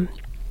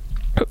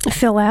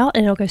fill out,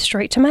 and it'll go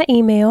straight to my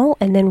email.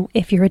 And then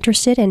if you're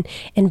interested in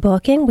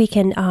booking, we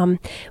can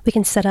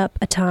set up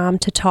a time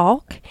to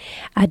talk.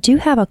 I do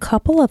have a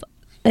couple of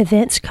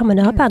events coming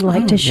up I'd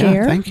like to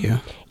share. Yeah, thank you.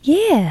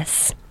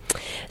 Yes.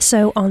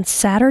 So on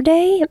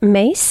Saturday,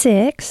 May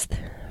 6th,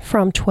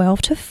 from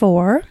 12 to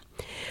 4,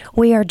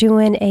 we are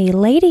doing a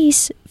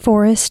ladies'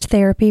 forest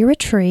therapy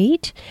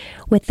retreat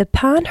with the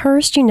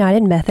Pinehurst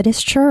United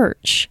Methodist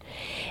Church.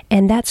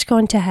 And that's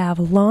going to have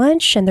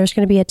lunch, and there's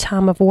going to be a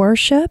time of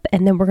worship,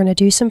 and then we're going to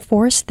do some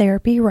forest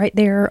therapy right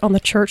there on the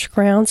church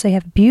grounds. They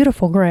have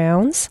beautiful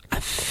grounds. I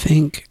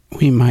think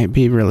we might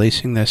be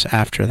releasing this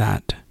after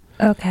that.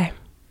 Okay.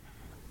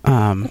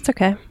 That's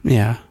okay.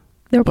 Yeah.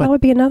 There'll probably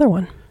be another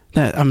one.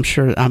 That I'm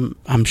sure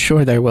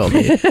there will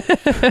be.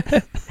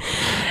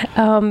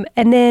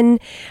 And then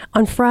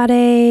on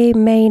Friday,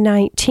 May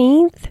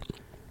 19th,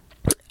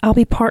 I'll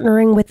be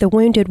partnering with the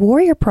Wounded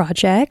Warrior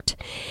Project.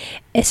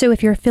 So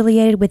if you're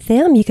affiliated with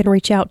them, you can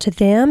reach out to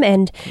them,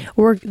 and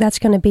that's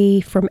going to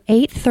be from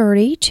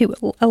 8:30 to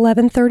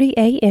 11:30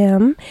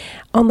 a.m.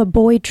 on the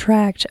Boyd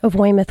Tract of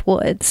Weymouth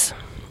Woods.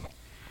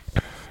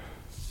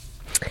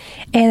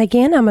 And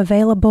again, I'm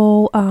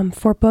available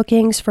for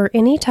bookings for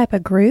any type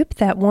of group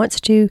that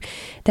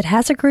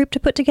has a group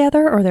to put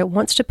together, or that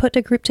wants to put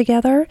a group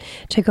together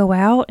to go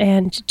out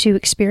and to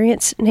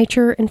experience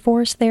nature and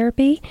forest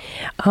therapy,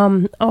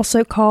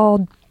 also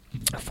called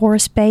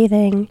forest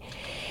bathing.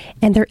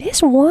 And there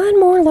is one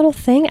more little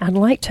thing I'd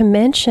like to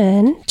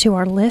mention to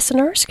our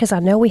listeners, because I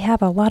know we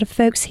have a lot of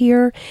folks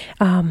here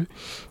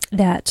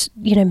that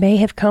may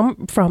have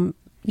come from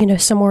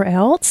somewhere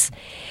else.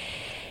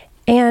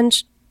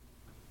 And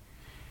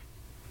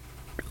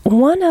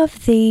one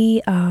of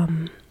the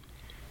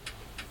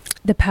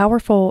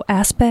powerful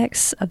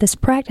aspects of this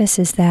practice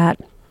is that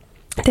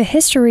the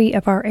history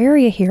of our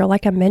area here,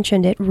 like I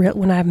mentioned,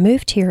 when I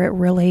moved here, it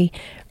really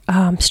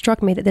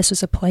struck me that this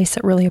was a place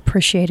that really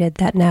appreciated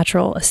that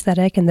natural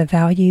aesthetic and the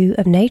value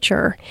of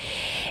nature.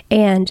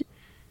 And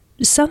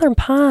Southern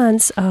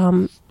Pines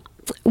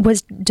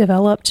was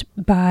developed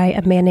by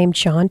a man named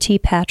John T.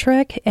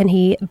 Patrick, and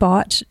he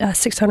bought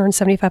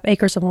 675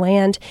 acres of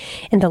land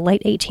in the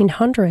late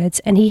 1800s,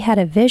 and he had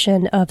a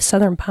vision of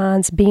Southern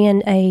Pines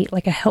being a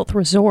health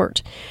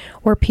resort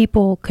where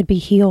people could be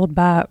healed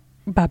by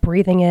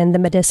breathing in the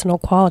medicinal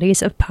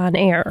qualities of pine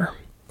air.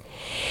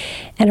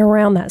 And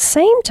around that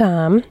same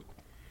time,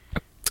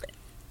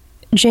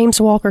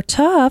 James Walker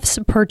Tufts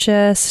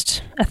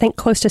purchased, I think,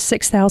 close to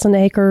 6,000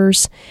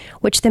 acres,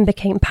 which then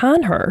became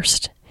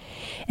Pinehurst.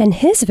 And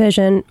his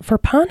vision for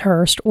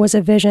Pinehurst was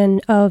a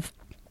vision of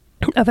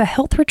a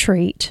health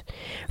retreat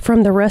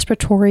from the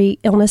respiratory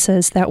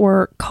illnesses that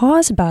were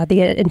caused by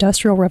the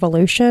Industrial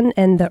Revolution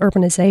and the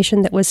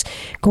urbanization that was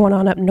going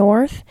on up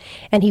north.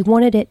 And he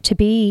wanted it to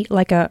be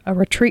like a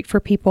retreat for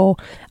people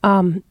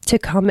to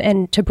come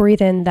and to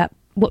breathe in that,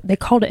 what they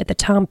called it at the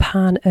time,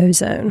 pine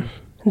ozone.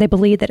 They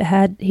believed that it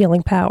had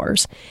healing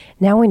powers.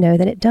 Now we know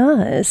that it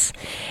does.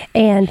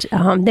 And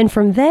then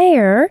from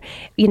there,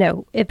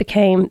 it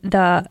became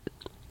the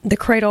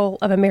cradle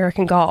of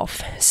American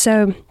golf.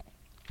 So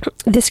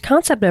this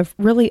concept of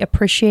really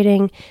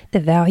appreciating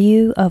the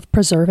value of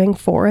preserving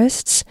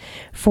forests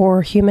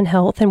for human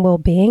health and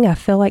well-being, I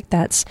feel like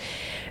that's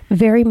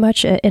very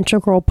much an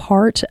integral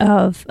part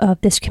of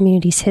this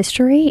community's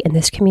history and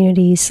this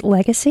community's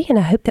legacy. And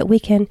I hope that we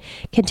can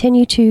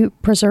continue to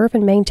preserve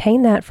and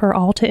maintain that for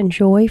all to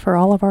enjoy, for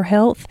all of our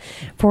health,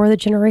 for the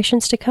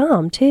generations to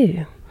come,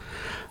 too.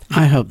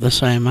 I hope the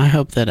same. I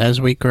hope that as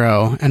we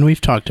grow, and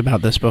we've talked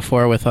about this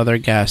before with other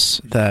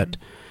guests, that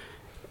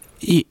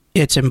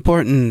it's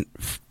important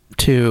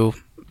to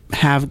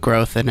have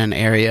growth in an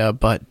area,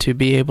 but to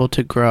be able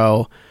to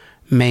grow,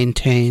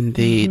 maintain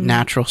the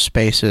natural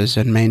spaces,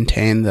 and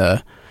maintain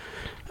the,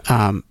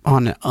 on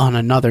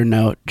another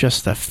note,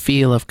 just the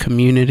feel of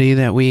community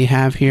that we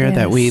have here,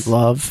 that we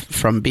love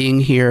from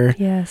being here,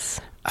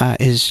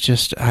 is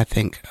just, I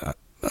think,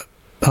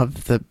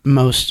 of the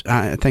most,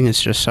 I think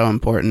it's just so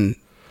important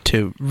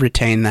to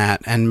retain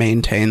that and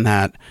maintain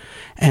that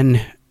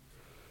and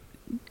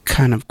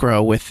kind of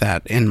grow with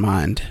that in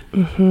mind.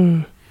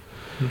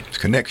 It's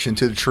connection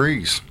to the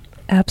trees.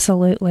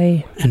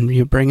 Absolutely. And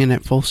you're bringing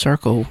it full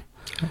circle.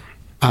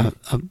 A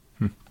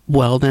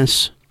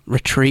wellness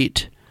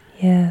retreat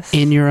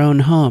in your own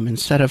home.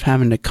 Instead of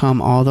having to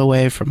come all the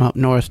way from up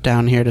north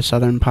down here to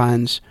Southern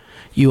Pines,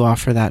 you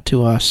offer that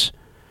to us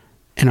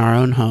in our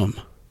own home.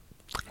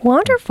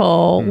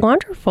 Wonderful.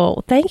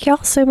 Wonderful. Thank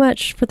y'all so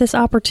much for this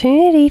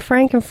opportunity,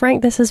 Frank and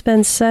Frank. This has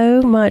been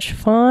so much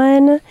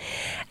fun.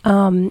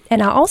 And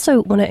I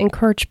also want to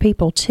encourage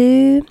people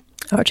to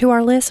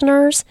our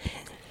listeners,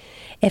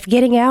 if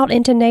getting out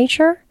into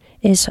nature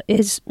is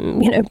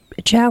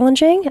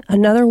challenging,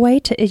 another way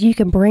is you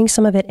can bring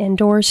some of it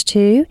indoors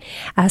too.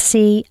 I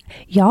see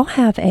y'all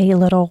have a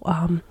little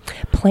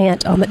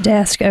plant on the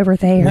desk over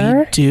there.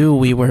 We do.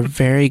 We were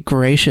very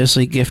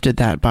graciously gifted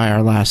that by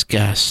our last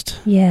guest.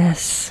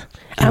 Yes.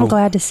 I'm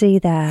glad to see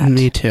that.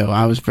 Me too.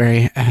 I was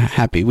very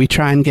happy. We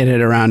try and get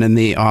it around in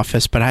the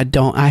office, but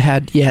I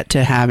had yet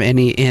to have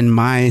any in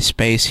my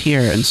space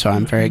here, and so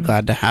I'm very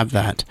glad to have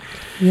that.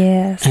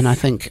 Yes. And I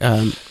think,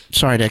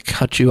 sorry to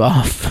cut you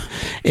off,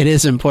 it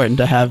is important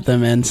to have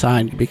them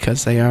inside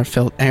because they are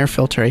air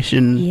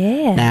filtration,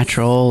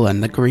 natural,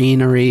 and the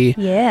greenery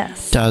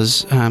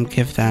does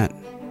give that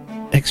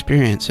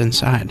experience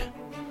inside.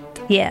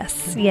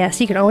 Yes.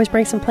 You can always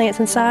bring some plants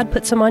inside,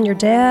 put some on your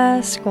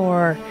desk,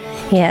 or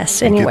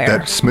anywhere. Get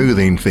that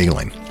smoothing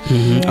feeling.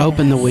 Yes.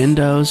 Open the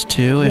windows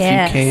too, if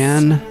you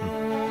can.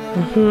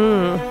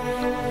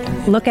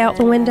 Look out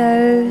the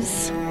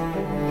windows.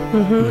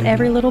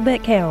 Every little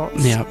bit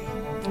counts. Yep.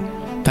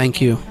 Thank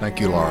you.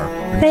 Thank you, Lara.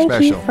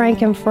 Thank you,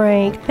 Frank and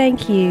Frank.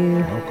 Thank you.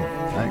 Welcome.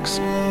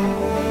 Thanks.